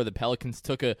Game 2 where the Pelicans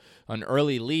took an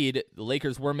early lead. The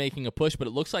Lakers were making a push, but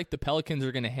it looks like the Pelicans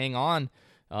are going to hang on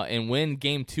and win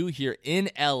Game 2 here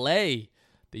in L.A.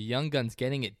 The Young Guns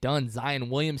getting it done. Zion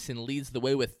Williamson leads the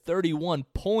way with 31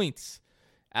 points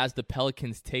as the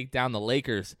Pelicans take down the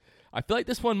Lakers. I feel like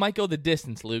this one might go the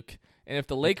distance, Luke. And if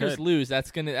the Lakers lose,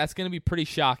 that's gonna be pretty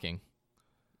shocking.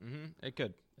 Mm-hmm.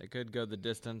 It could go the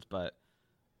distance, but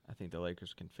I think the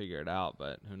Lakers can figure it out.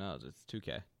 But who knows? It's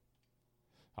 2K.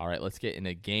 All right, let's get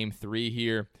into Game 3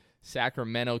 here.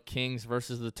 Sacramento Kings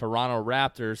versus the Toronto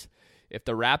Raptors. If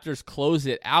the Raptors close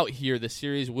it out here, the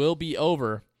series will be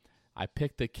over. I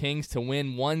picked the Kings to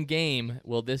win one game.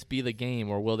 Will this be the game,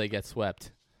 or will they get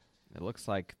swept? It looks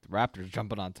like the Raptors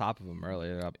jumping on top of them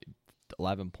earlier. They're up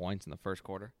 11 points in the first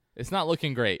quarter. It's not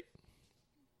looking great.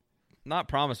 Not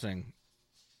promising.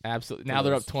 Absolutely. Now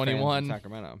they're up 21.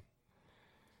 Sacramento.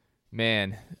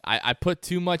 Man, I put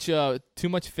too much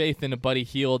faith into Buddy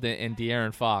Hield and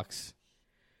De'Aaron Fox.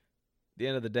 At the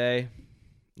end of the day,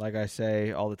 like I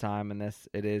say all the time in this,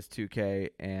 it is 2K,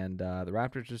 and the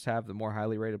Raptors just have the more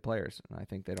highly rated players. And I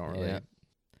think they don't really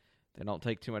they don't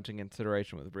take too much in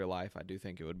consideration with real life. I do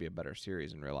think it would be a better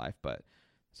series in real life, but at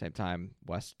the same time,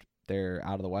 they're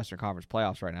out of the Western Conference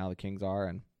playoffs right now. The Kings are,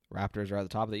 and Raptors are at the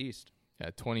top of the East. Got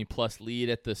a 20-plus lead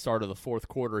at the start of the fourth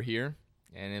quarter here.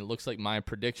 And it looks like my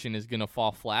prediction is going to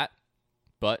fall flat.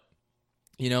 But,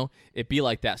 it be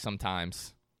like that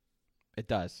sometimes. It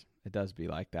does. It does be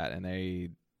like that. And the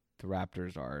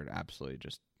Raptors are absolutely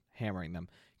just hammering them.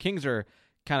 Kings are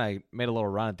kind of made a little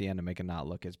run at the end to make it not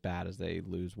look as bad as they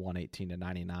lose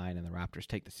 118-99 and the Raptors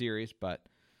take the series. But,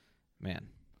 man.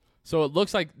 So it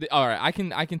looks like, all right, I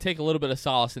can take a little bit of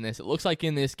solace in this. It looks like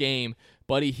in this game,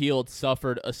 Buddy Hield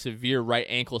suffered a severe right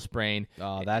ankle sprain.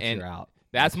 Oh, that's your out.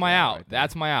 That's my out. Right,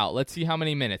 that's my out. Let's see how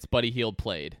many minutes Buddy Hield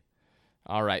played.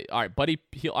 All right, Buddy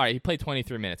Hield. All right, he played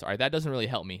 23 minutes. All right, that doesn't really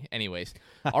help me. Anyways,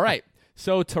 all right.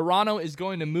 So Toronto is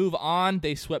going to move on.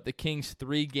 They swept the Kings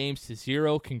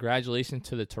 3-0. Congratulations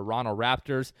to the Toronto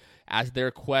Raptors as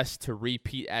their quest to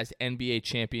repeat as NBA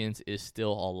champions is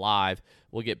still alive.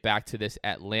 We'll get back to this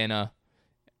we're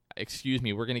going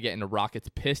to get into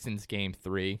Rockets-Pistons Game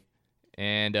 3.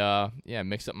 And,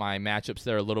 mix up my matchups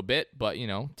there a little bit. But,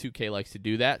 2K likes to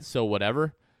do that, so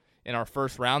whatever. In our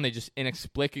first round, they just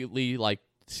inexplicably,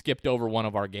 skipped over one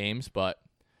of our games. But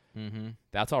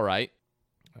that's all right.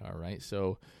 All right,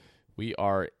 so we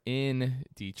are in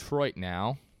Detroit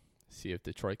now. See if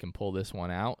Detroit can pull this one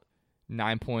out.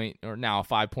 9-point, or now a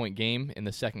 5-point game in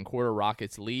the second quarter.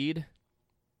 Rockets lead.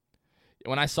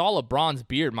 When I saw LeBron's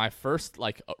beard, my first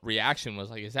reaction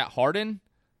was is that Harden?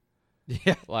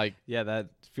 Yeah, yeah.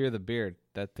 That fear the beard.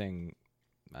 That thing,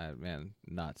 man,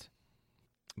 nuts.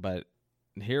 But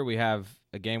here we have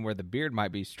a game where the beard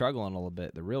might be struggling a little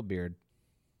bit. The real beard,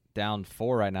 down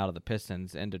 4 right now to the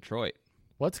Pistons in Detroit.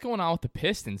 What's going on with the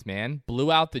Pistons, man?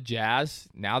 Blew out the Jazz.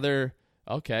 Now they're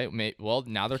okay.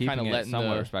 Now they're kind of letting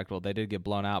somewhat respectable. They did get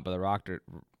blown out by the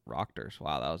Raptors.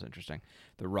 Wow, that was interesting.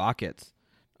 The Rockets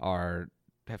have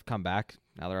come back.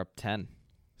 Now they're up 10.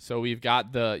 So we've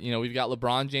got we've got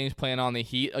LeBron James playing on the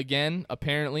Heat again,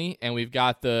 apparently, and we've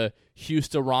got the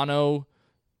Houston Rockers.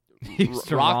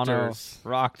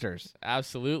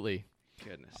 Absolutely.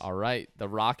 Goodness. All right, the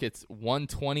Rockets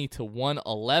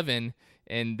 120-111.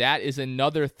 And that is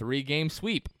another 3-game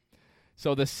sweep.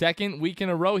 So the second week in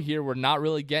a row here, we're not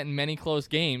really getting many close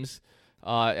games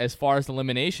as far as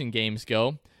elimination games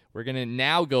go. We're going to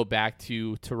now go back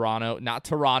to Toronto. Not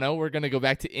Toronto. We're going to go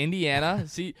back to Indiana.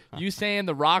 See, you saying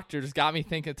the Raptors got me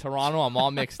thinking Toronto. I'm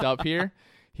all mixed up here.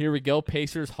 Here we go.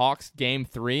 Pacers-Hawks Game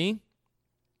 3.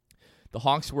 The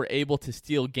Hawks were able to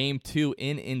steal Game 2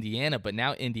 in Indiana, but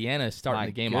now Indiana is starting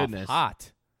the game off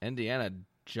hot. Indiana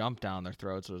jumped down their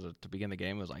throats. To begin the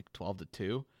game, it was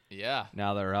 12-2. Yeah.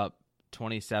 Now they're up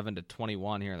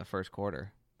 27-21 here in the first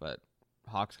quarter. But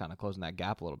Hawks kind of closing that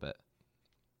gap a little bit.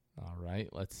 All right,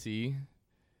 let's see.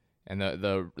 And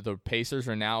the Pacers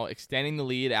are now extending the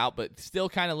lead out, but still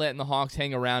kind of letting the Hawks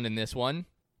hang around in this one.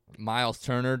 Miles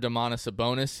Turner, Domantas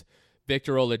Sabonis,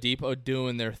 Victor Oladipo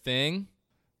doing their thing.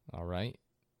 All right,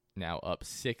 now up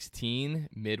 16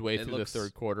 midway through the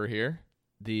third quarter here.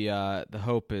 The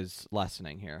hope is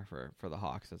lessening here for the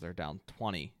Hawks as they're down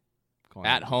 20. Going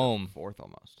at home. Fourth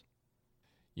almost.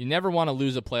 You never want to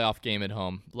lose a playoff game at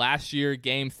home. Last year,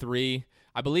 Game 3,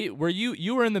 I believe,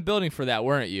 you were in the building for that,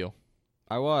 weren't you?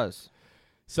 I was.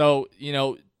 So,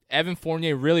 Evan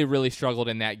Fournier really, really struggled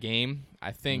in that game.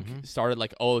 I think started 0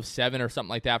 of 7 or something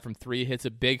like that from 3. Hits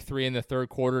a big 3 in the third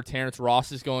quarter. Terrence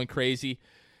Ross is going crazy.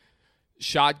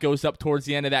 Shot goes up towards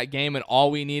the end of that game, and all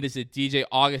we need is a DJ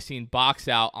Augustine box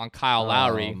out on Kyle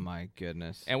Lowry. Oh, my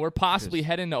goodness. And we're possibly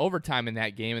heading to overtime in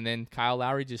that game, and then Kyle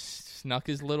Lowry just snuck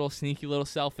his little sneaky little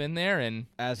self in there. And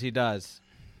As he does.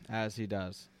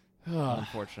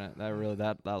 Unfortunate.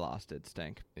 That loss did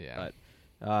stink. Yeah.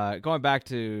 But going back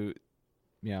to,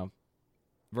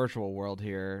 virtual world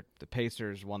here, the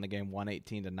Pacers won the game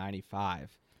 118-95.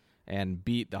 And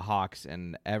beat the Hawks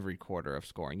in every quarter of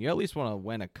scoring. You at least want to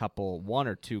win 1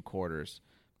 or 2 quarters,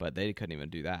 but they couldn't even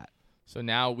do that. So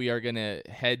now we are going to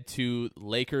head to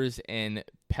Lakers and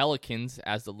Pelicans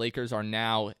as the Lakers are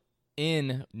now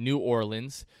in New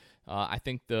Orleans. I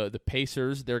think the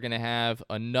Pacers, they're going to have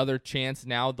another chance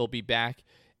now. They'll be back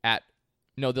at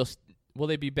 – will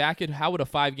they be back at – how would a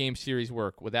 5-game series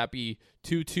work? Would that be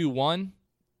 2-2-1?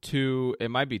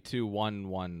 It might be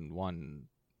 2-1-1-1.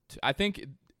 I think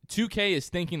 – 2K is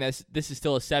thinking that this is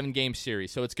still a 7-game series,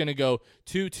 so it's going to go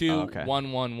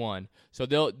 2-2-1-1-1. So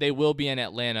they will be in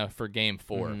Atlanta for Game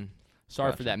 4. Mm-hmm.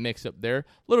 Sorry for that mix-up there. A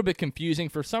little bit confusing.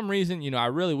 For some reason, I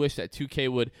really wish that 2K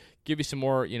would give you some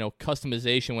more,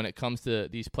 customization when it comes to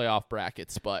these playoff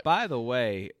brackets. But by the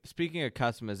way, speaking of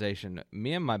customization,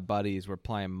 me and my buddies were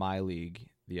playing My League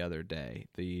the other day.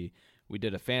 We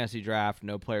did a fantasy draft.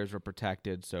 No players were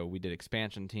protected, so we did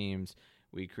expansion teams.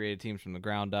 We created teams from the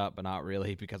ground up, but not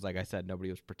really because, like I said, nobody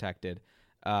was protected.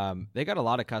 They got a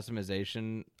lot of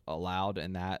customization allowed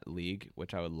in that league,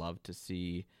 which I would love to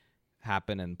see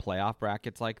happen in playoff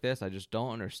brackets like this. I just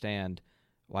don't understand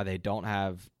why they don't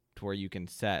have to where you can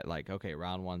set like, okay,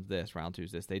 round one's this, round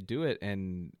two's this. They do it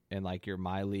in like your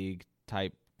My League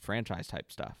type franchise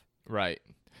type stuff. Right.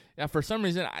 Yeah, for some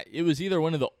reason, it was either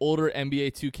one of the older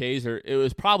NBA 2Ks or it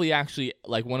was probably actually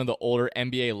like one of the older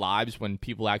NBA Lives when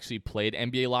people actually played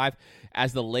NBA Live,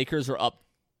 as the Lakers are up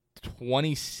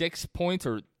 26 points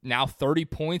or now 30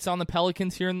 points on the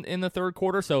Pelicans here in the third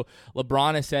quarter. So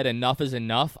LeBron has said enough is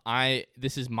enough.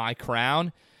 This is my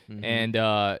crown. Mm-hmm. And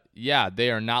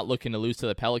they are not looking to lose to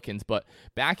the Pelicans. But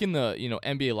back in the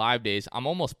NBA Live days, I'm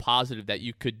almost positive that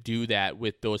you could do that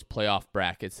with those playoff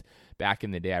brackets back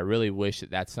in the day. I really wish that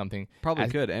that's something probably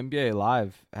could. NBA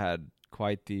Live had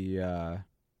quite the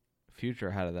future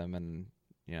ahead of them, and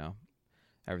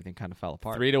everything kind of fell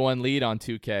apart. 3-1 lead on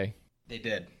 2K. They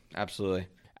did. Absolutely.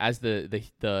 As the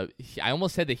I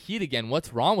almost said the Heat again.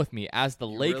 What's wrong with me? As the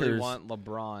Lakers really want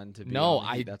LeBron to be No, on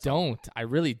the Heat, I don't. I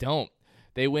really don't.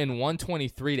 They win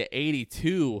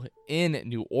 123-82 in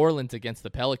New Orleans against the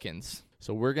Pelicans.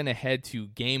 So we're going to head to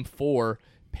Game 4,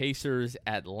 Pacers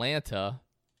Atlanta.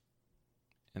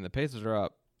 And the Pacers are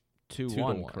up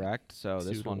 2-1, correct? So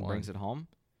this one brings it home.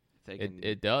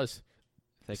 It does.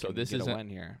 So this is a win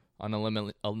here. An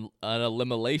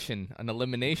elimination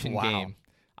wow. game.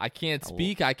 I can't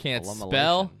speak. I can't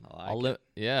spell.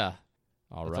 Yeah.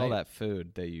 All right. All that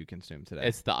food that you consume today.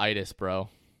 It's the itis, bro.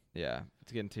 Yeah.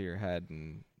 It's getting to your head,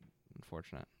 and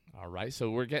unfortunate. All right.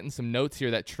 So we're getting some notes here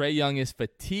that Trae Young is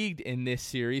fatigued in this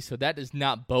series, so that does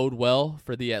not bode well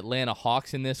for the Atlanta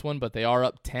Hawks in this one, but they are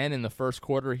up 10 in the first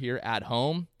quarter here at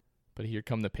home. But here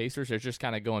come the Pacers. They're just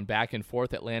kind of going back and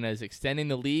forth. Atlanta is extending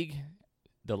the lead.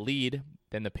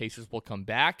 Then the Pacers will come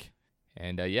back.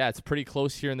 And, it's pretty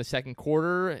close here in the second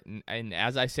quarter. And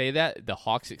as I say that, the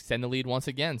Hawks extend the lead once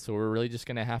again. So we're really just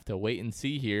going to have to wait and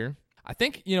see here. I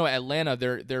think, Atlanta,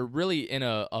 they're really in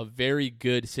a very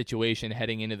good situation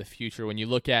heading into the future. When you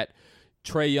look at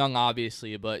Trae Young,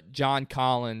 obviously, but John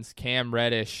Collins, Cam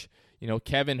Reddish,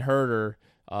 Kevin Huerter,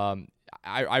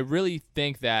 I really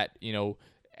think that,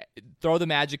 throw the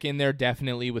Magic in there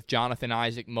definitely with Jonathan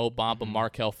Isaac, Mo Bamba,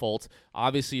 Markelle Fultz.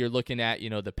 Obviously, you're looking at,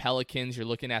 the Pelicans. You're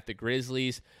looking at the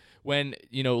Grizzlies. When,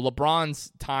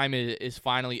 LeBron's time is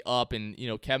finally up and,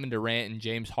 Kevin Durant and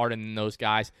James Harden and those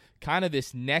guys, kind of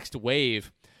this next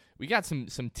wave, we got some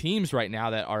teams right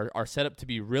now that are set up to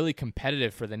be really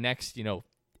competitive for the next,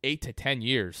 8 to 10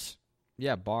 years.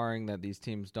 Yeah, barring that these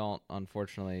teams don't,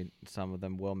 unfortunately, some of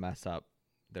them will mess up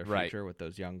their future with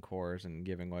those young cores and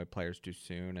giving away players too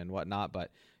soon and whatnot.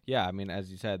 But yeah, I mean,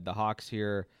 as you said, the Hawks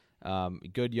here,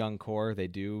 good young core. They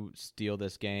do steal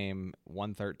this game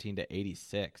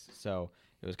 113-86. So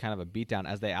it was kind of a beatdown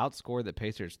as they outscored the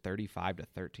Pacers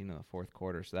 35-13 in the fourth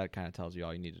quarter. So that kind of tells you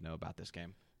all you need to know about this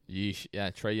game. Yeesh.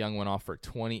 Yeah, Trae Young went off for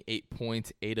 28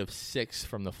 points, 8 of 6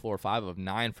 from the floor, 5 of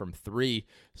 9 from 3.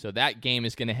 So that game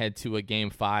is going to head to a Game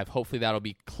 5. Hopefully that'll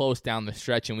be close down the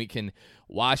stretch and we can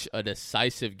watch a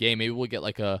decisive game. Maybe we'll get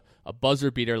like a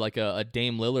buzzer beater, like a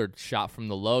Dame Lillard shot from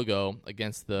the logo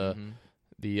against the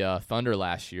Thunder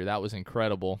last year. That was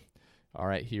incredible. All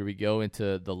right, here we go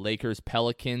into the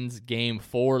Lakers-Pelicans Game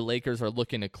 4. Lakers are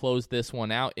looking to close this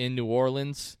one out in New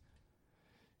Orleans.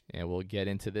 And we'll get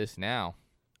into this now.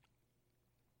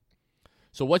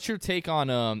 So what's your take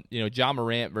on Ja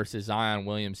Morant versus Zion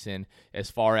Williamson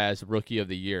as far as Rookie of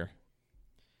the Year?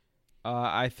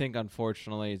 I think,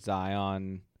 unfortunately,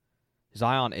 Zion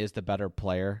is the better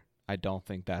player. I don't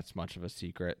think that's much of a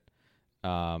secret.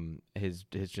 His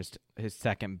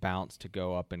second bounce to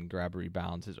go up and grab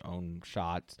rebounds, his own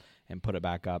shots and put it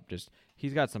back up.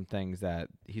 He's got some things that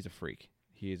he's a freak.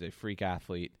 He is a freak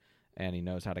athlete and he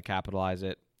knows how to capitalize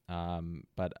it.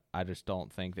 But I just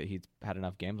don't think that he's had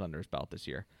enough games under his belt this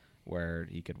year where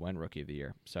he could win Rookie of the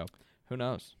Year. So who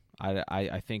knows?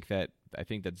 I think that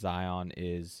Zion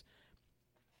is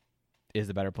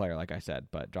the better player, like I said,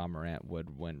 but Ja Morant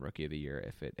would win Rookie of the Year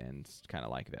if it ends kind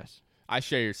of like this. I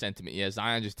share your sentiment. Yeah,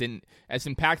 Zion just didn't, as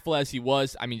impactful as he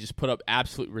was, just put up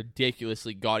absolute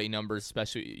ridiculously gaudy numbers,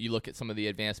 especially you look at some of the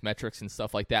advanced metrics and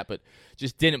stuff like that, but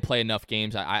just didn't play enough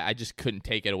games. I just couldn't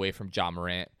take it away from Ja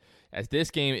Morant. As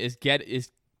this game is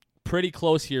pretty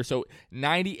close here, so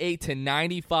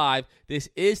 98-95. This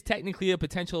is technically a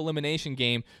potential elimination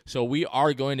game, so we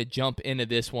are going to jump into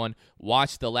this one,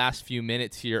 watch the last few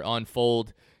minutes here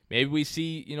unfold. Maybe we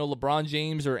see, LeBron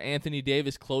James or Anthony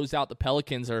Davis close out the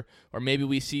Pelicans, or maybe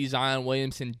we see Zion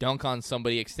Williamson dunk on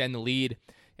somebody, extend the lead,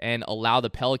 and allow the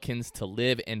Pelicans to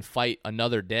live and fight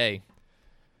another day.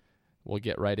 We'll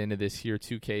get right into this here.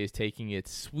 2K is taking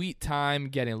its sweet time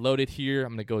getting loaded here. I'm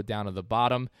going to go down to the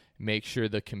bottom, make sure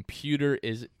the computer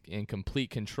is in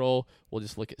complete control. We'll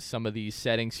just look at some of these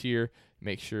settings here,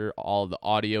 make sure all the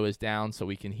audio is down so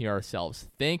we can hear ourselves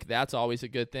think. That's always a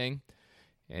good thing.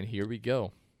 And here we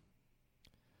go.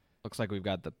 Looks like we've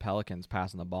got the Pelicans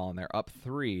passing the ball, and they're up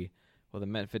 3 with a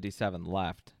minute 57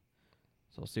 left.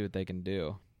 So we'll see what they can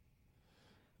do.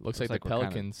 Looks like the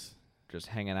Pelicans just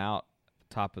hanging out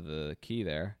top of the key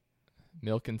there.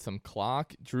 Milking some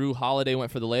clock. Drew Holiday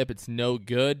went for the layup. It's no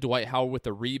good. Dwight Howard with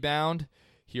the rebound.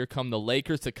 Here come the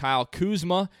Lakers to Kyle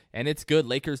Kuzma, and it's good.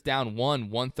 Lakers down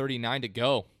 1:39 to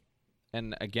go.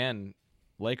 And again,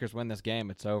 Lakers win this game,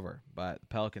 it's over. But the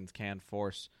Pelicans can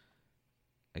force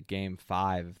a game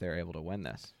 5 if they're able to win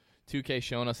this. 2K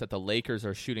showing us that the Lakers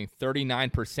are shooting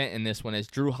 39% in this one as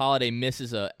Drew Holiday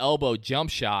misses a elbow jump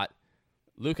shot.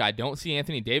 Luke, I don't see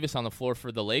Anthony Davis on the floor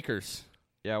for the Lakers.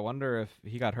 Yeah, I wonder if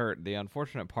he got hurt. The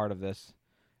unfortunate part of this,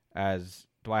 as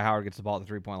Dwight Howard gets the ball at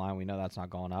the 3-point line, we know that's not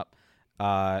going up.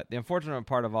 The unfortunate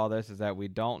part of all this is that we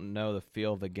don't know the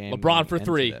feel of the game. LeBron for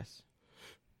 3.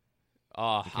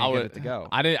 Howard, get it to go.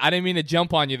 I didn't mean to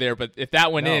jump on you there, but if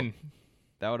that went in,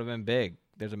 that would have been big.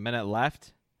 There's a minute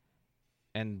left,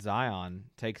 and Zion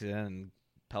takes it in. And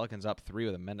Pelicans up 3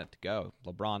 with a minute to go.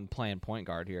 LeBron playing point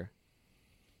guard here.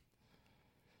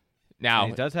 Now,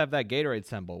 and he does have that Gatorade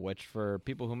symbol, which for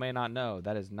people who may not know,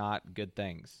 that is not good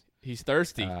things. He's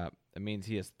thirsty. It means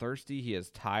he is thirsty. He is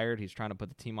tired. He's trying to put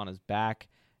the team on his back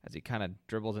as he kind of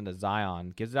dribbles into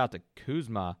Zion, gives it out to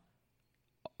Kuzma,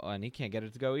 and he can't get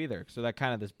it to go either. So that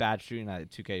kind of this bad shooting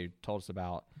that 2K told us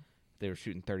about, they were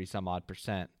shooting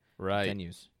 30-some-odd%. Right.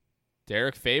 Continues.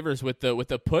 Derek Favors with the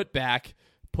putback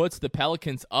puts the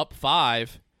Pelicans up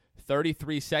 5.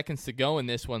 33 seconds to go in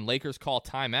this one. Lakers call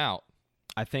timeout.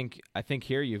 I think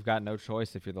here you've got no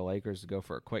choice if you're the Lakers to go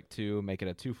for a quick 2, make it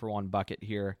a 2-for-1 bucket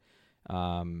here.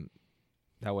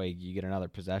 That way you get another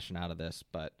possession out of this,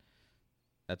 but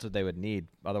that's what they would need.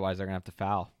 Otherwise, they're going to have to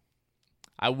foul.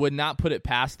 I would not put it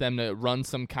past them to run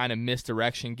some kind of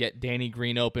misdirection, get Danny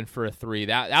Green open for a 3.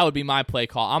 That would be my play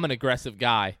call. I'm an aggressive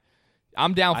guy.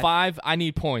 I'm down 5. I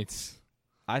need points.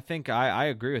 I think I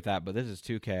agree with that, but this is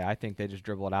 2K. I think they just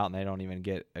dribble it out and they don't even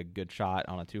get a good shot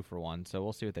on a 2-for-1, so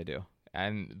we'll see what they do.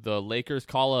 And the Lakers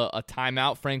call a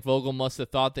timeout. Frank Vogel must have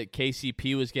thought that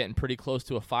KCP was getting pretty close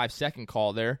to a 5-second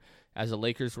call there, as the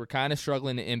Lakers were kind of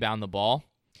struggling to inbound the ball.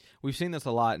 We've seen this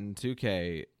a lot in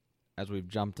 2K as we've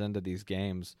jumped into these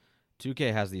games.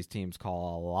 2K has these teams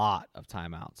call a lot of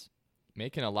timeouts.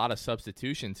 Making a lot of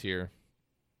substitutions here.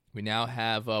 We now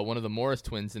have one of the Morris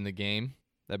twins in the game.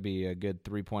 That'd be a good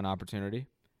 3-point opportunity.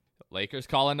 Lakers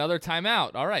call another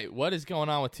timeout. All right, what is going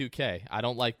on with 2K? I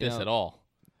don't like this at all.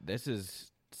 This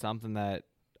is something that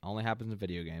only happens in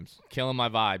video games. Killing my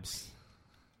vibes.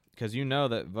 Because you know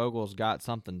that Vogel's got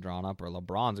something drawn up, or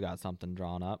LeBron's got something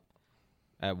drawn up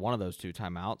at one of those 2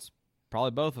 timeouts. Probably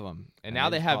both of them. And now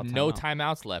they have no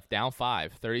timeouts left. Down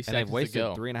 5. 30 seconds to go. And they've wasted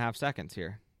 3.5 seconds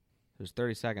here. There's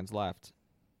 30 seconds left.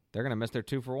 They're going to miss their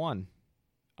 2-for-1.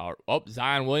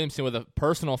 Zion Williamson with a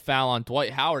personal foul on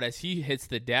Dwight Howard as he hits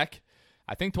the deck.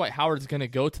 I think Dwight Howard's going to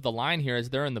go to the line here as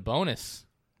they're in the bonus.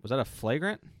 Was that a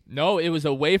flagrant? No, it was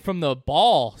away from the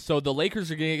ball. So the Lakers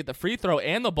are going to get the free throw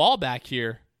and the ball back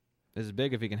here. This is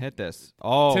big if he can hit this.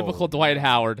 Oh, typical Dwight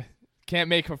Howard. Can't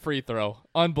make a free throw.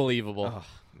 Unbelievable. Oh,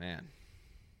 man.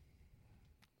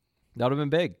 That would have been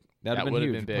big. That would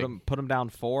have been huge. Put him down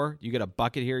 4. You get a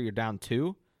bucket here. You're down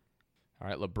 2. All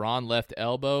right, LeBron left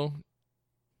elbow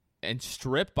and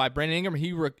stripped by Brandon Ingram.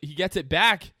 He gets it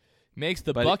back, makes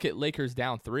the bucket. Lakers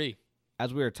down 3.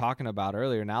 As we were talking about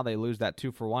earlier, now they lose that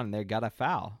 2-for-1 and they got a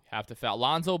foul. Have to foul.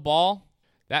 Lonzo Ball.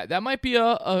 That might be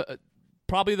a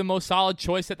probably the most solid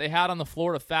choice that they had on the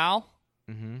floor to foul.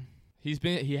 Mm-hmm.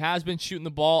 He has been shooting the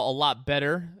ball a lot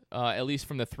better, at least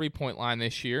from the 3-point line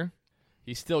this year.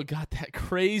 He's still got that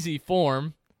crazy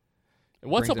form.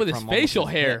 And what's up with his facial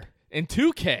hair in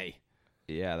 2K?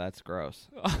 Yeah, that's gross.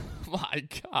 Oh, my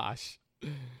gosh.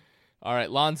 All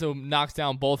right, Lonzo knocks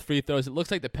down both free throws. It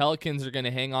looks like the Pelicans are going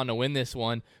to hang on to win this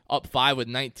one. Up 5 with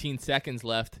 19 seconds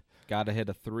left. Got to hit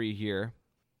a 3 here,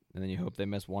 and then you hope they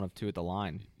miss 1 of 2 at the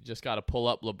line. Just got to pull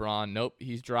up LeBron. Nope,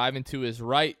 he's driving to his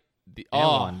right. The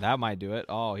N1, that might do it.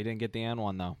 Oh, he didn't get the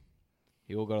N1, though.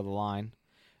 He will go to the line.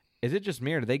 Is it just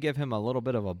me, or do they give him a little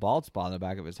bit of a bald spot on the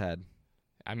back of his head?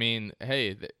 I mean,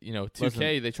 hey,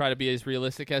 2K, they try to be as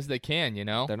realistic as they can,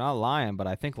 They're not lying, but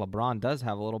I think LeBron does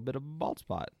have a little bit of a bald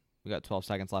spot. We got 12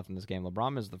 seconds left in this game.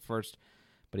 LeBron is the first,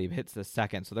 but he hits the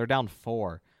second, so they're down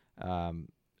 4.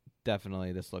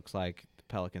 Definitely, this looks like the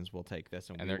Pelicans will take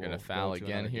this, and they're going to foul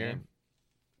again here. Game.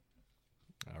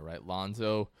 All right,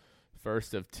 Lonzo,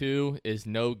 first of 2 is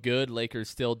no good. Lakers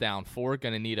still down 4.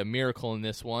 Going to need a miracle in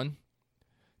this one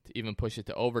to even push it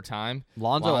to overtime.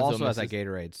 Lonzo also has that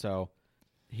Gatorade, so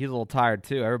he's a little tired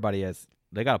too. Everybody is.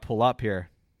 They got to pull up here.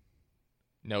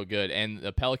 No good. And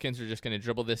the Pelicans are just going to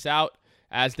dribble this out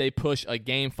as they push a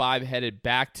Game 5 headed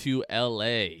back to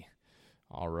L.A.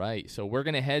 All right, so we're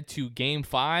going to head to Game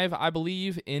 5, I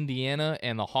believe, Indiana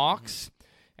and the Hawks.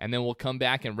 And then we'll come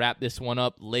back and wrap this one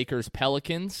up,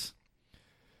 Lakers-Pelicans.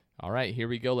 All right, here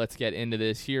we go. Let's get into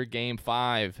this here. Game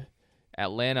 5,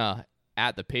 Atlanta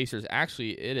at the Pacers.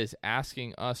 Actually, it is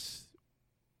asking us,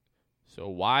 so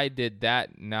why did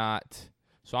that not?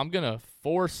 So I'm going to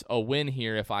force a win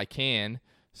here if I can.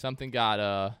 Something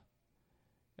got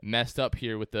messed up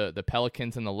here with the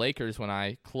Pelicans and the Lakers when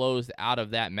I closed out of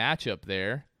that matchup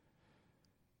there.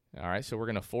 All right, so we're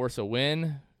going to force a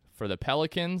win for the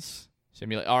Pelicans.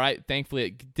 All right, thankfully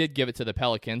it did give it to the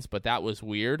Pelicans, but that was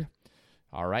weird.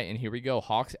 All right, and here we go.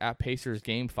 Hawks at Pacers,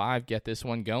 Game 5. Get this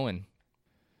one going.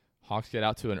 Hawks get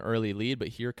out to an early lead, but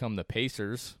here come the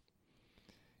Pacers.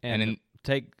 And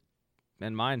take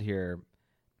in mind here,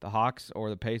 the Hawks or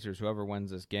the Pacers, whoever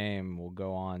wins this game, will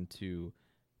go on to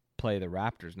play the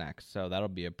Raptors next. So that'll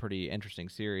be a pretty interesting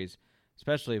series,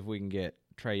 especially if we can get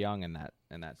Trae Young in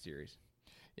that series.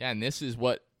 Yeah, and this is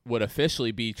what would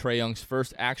officially be Trae Young's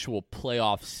first actual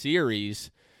playoff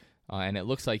series, and it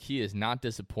looks like he is not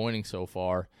disappointing so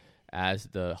far as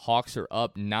the Hawks are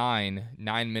up 9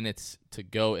 minutes to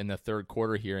go in the third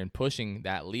quarter here and pushing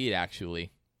that lead,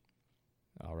 actually.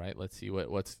 All right, let's see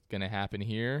what's going to happen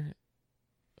here.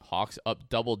 Hawks up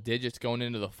double digits going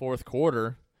into the fourth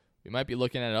quarter. We might be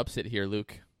looking at an upset here,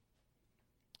 Luke.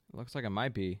 It looks like it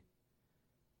might be.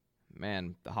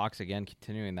 Man, the Hawks again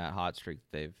continuing that hot streak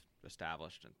they've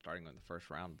established and starting with the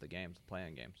first round of the games, the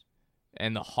play-in games.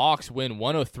 And the Hawks win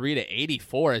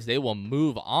 103-84 as they will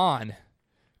move on.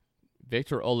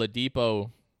 Victor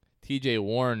Oladipo, T.J.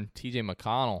 Warren, T.J.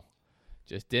 McConnell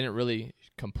just didn't really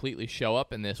completely show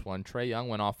up in this one. Trae Young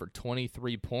went off for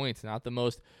 23 points. Not the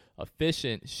most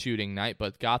efficient shooting night,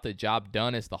 but got the job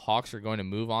done as the Hawks are going to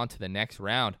move on to the next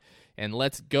round. And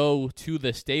let's go to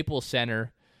the Staples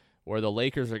Center where the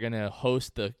Lakers are going to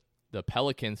host the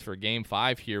Pelicans for Game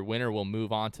 5 here. Winner will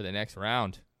move on to the next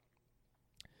round.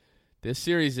 This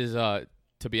series is, to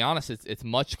be honest, it's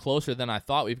much closer than I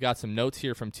thought. We've got some notes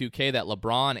here from 2K that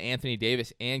LeBron, Anthony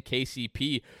Davis, and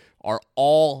KCP are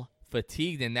all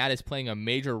fatigued, and that is playing a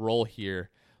major role here.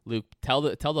 Luke, tell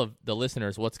the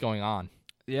listeners what's going on.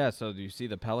 Yeah, so you see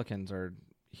the Pelicans are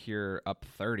here up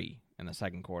 30 in the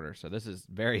second quarter. So this is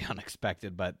very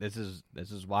unexpected, but this is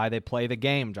why they play the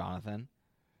game, Jonathan.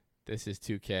 This is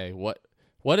 2K. What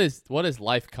does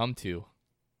life come to?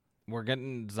 We're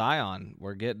getting Zion.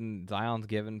 Zion's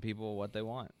giving people what they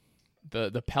want.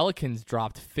 The Pelicans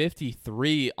dropped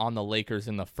 53 on the Lakers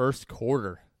in the first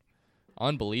quarter.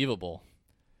 Unbelievable.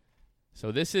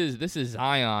 So this is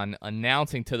Zion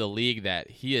announcing to the league that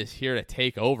he is here to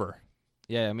take over.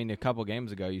 Yeah, I mean, a couple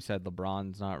games ago you said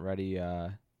LeBron's not ready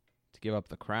to give up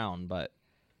the crown, but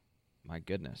my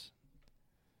goodness.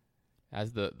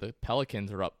 As the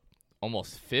Pelicans are up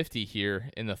almost 50 here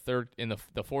in the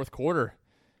fourth quarter.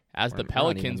 As the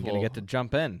Pelicans will get to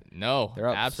jump in. No, they're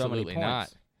up absolutely so many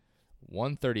not.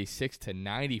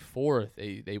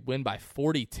 136-94. They win by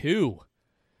 42.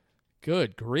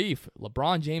 Good grief.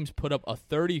 LeBron James put up a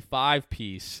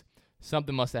 35-piece.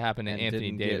 Something must have happened to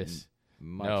Anthony Davis.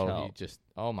 Help. He just,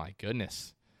 oh my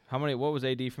goodness. What was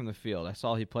AD from the field? I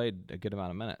saw he played a good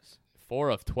amount of minutes. 4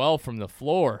 of 12 from the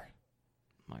floor.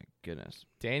 My goodness.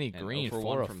 Danny Green,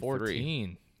 4 of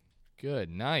 14. Good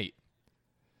night.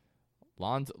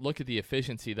 Look at the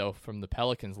efficiency, though, from the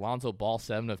Pelicans. Lonzo Ball,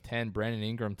 7 of 10. Brandon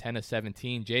Ingram, 10 of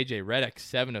 17. J.J. Redick,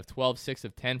 7 of 12, 6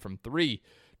 of 10 from 3.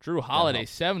 Drew Holiday,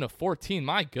 7 of 14.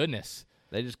 My goodness.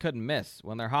 They just couldn't miss.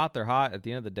 When they're hot, they're hot. At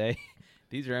the end of the day,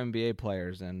 these are NBA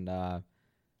players, and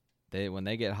when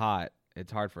they get hot,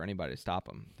 it's hard for anybody to stop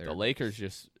them. The Lakers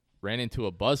just ran into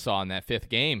a buzzsaw in that fifth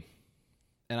game.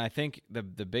 And I think the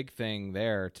big thing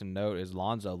there to note is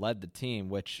Lonzo led the team,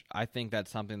 which I think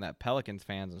that's something that Pelicans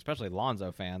fans, especially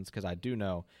Lonzo fans, because I do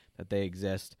know that they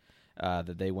exist,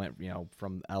 that they went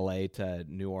from L.A. to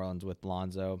New Orleans with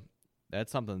Lonzo. That's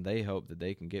something they hope that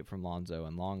they can get from Lonzo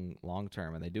in long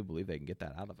term, and they do believe they can get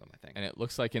that out of him, I think. And it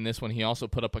looks like in this one he also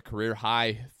put up a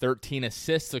career-high 13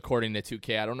 assists, according to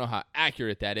 2K. I don't know how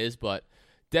accurate that is, but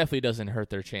definitely doesn't hurt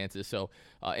their chances. So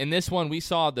in this one, we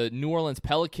saw the New Orleans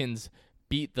Pelicans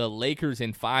beat the Lakers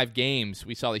in 5 games.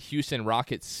 We saw the Houston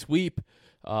Rockets sweep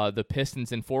the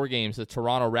Pistons in 4 games. The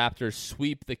Toronto Raptors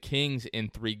sweep the Kings in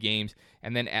 3 games.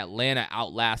 And then Atlanta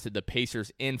outlasted the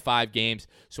Pacers in 5 games.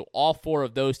 So all 4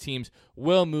 of those teams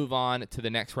will move on to the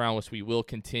next round, which we will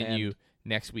continue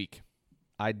next week.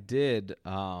 I did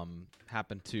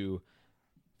happen to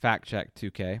fact check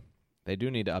 2K. They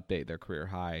do need to update their career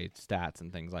high stats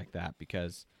and things like that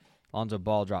because Lonzo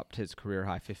Ball dropped his career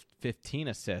high 15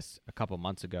 assists a couple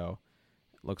months ago.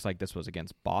 Looks like this was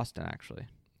against Boston, actually.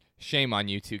 Shame on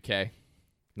you, 2K.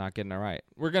 Not getting it right.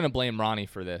 We're going to blame Ronnie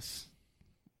for this.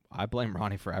 I blame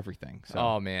Ronnie for everything. So.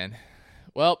 Oh, man.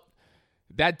 Well,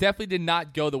 that definitely did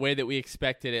not go the way that we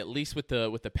expected, at least with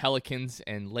the Pelicans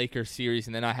and Lakers series.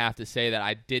 And then I have to say that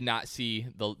I did not see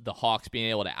the Hawks being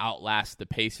able to outlast the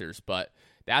Pacers. But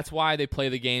that's why they play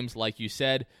the games like you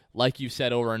said. Like you've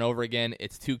said over and over again,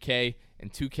 it's 2K,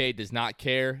 and 2K does not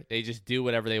care. They just do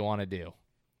whatever they want to do.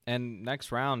 And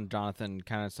next round, Jonathan,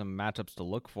 kind of some matchups to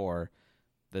look for.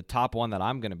 The top one that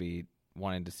I'm going to be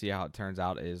wanting to see how it turns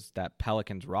out is that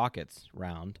Pelicans-Rockets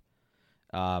round.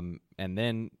 And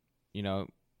then,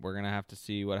 we're going to have to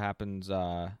see what happens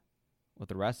with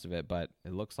the rest of it. But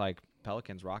it looks like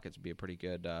Pelicans-Rockets would be a pretty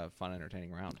good, fun,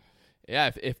 entertaining round.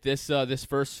 Yeah, if this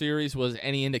first series was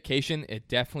any indication, it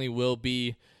definitely will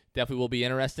be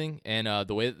interesting, and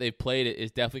the way that they've played it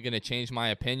is definitely going to change my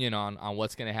opinion on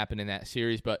what's going to happen in that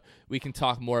series. But we can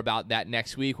talk more about that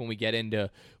next week when we get into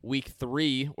week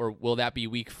 3, or will that be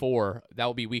week 4? That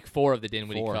will be week 4 of the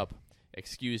Dinwiddie Cup.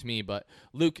 Excuse me. But,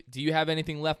 Luke, do you have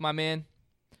anything left, my man?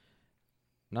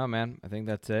 No, man. I think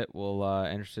that's it. We'll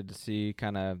interested to see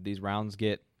kind of these rounds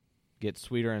get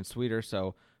sweeter and sweeter,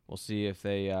 so we'll see if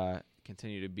they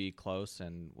continue to be close,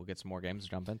 and we'll get some more games to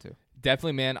jump into.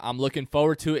 Definitely, man. I'm looking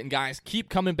forward to it. And, guys, keep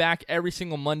coming back every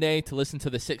single Monday to listen to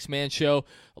the Six Man Show.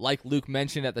 Like Luke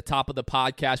mentioned at the top of the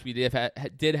podcast, we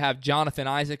did have Jonathan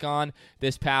Isaac on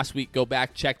this past week. Go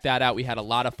back, check that out. We had a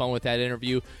lot of fun with that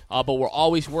interview. But we're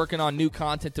always working on new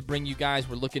content to bring you guys.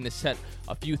 We're looking to set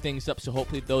a few things up, so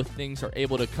hopefully those things are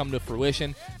able to come to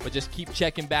fruition. But just keep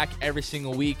checking back every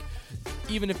single week.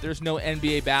 Even if there's no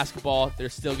NBA basketball,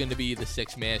 there's still going to be the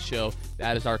Six Man Show.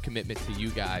 That is our commitment to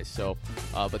you guys. So,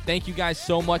 but thank you guys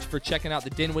so much for checking out the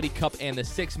Dinwiddie Cup and the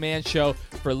Six Man Show.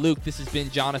 For Luke, this has been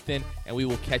Jonathan, and we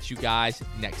will catch you guys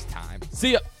next time.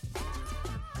 See ya!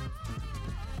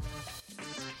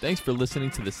 Thanks for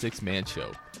listening to the Six Man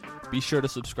Show. Be sure to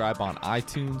subscribe on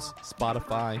iTunes,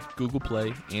 Spotify, Google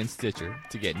Play, and Stitcher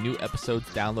to get new episodes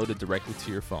downloaded directly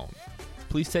to your phone.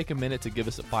 Please take a minute to give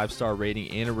us a 5-star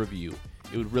rating and a review.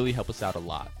 It would really help us out a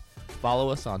lot. Follow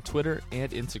us on Twitter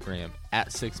and Instagram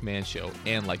 @SixManShow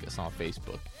and like us on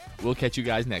Facebook. We'll catch you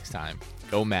guys next time.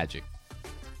 Go Magic.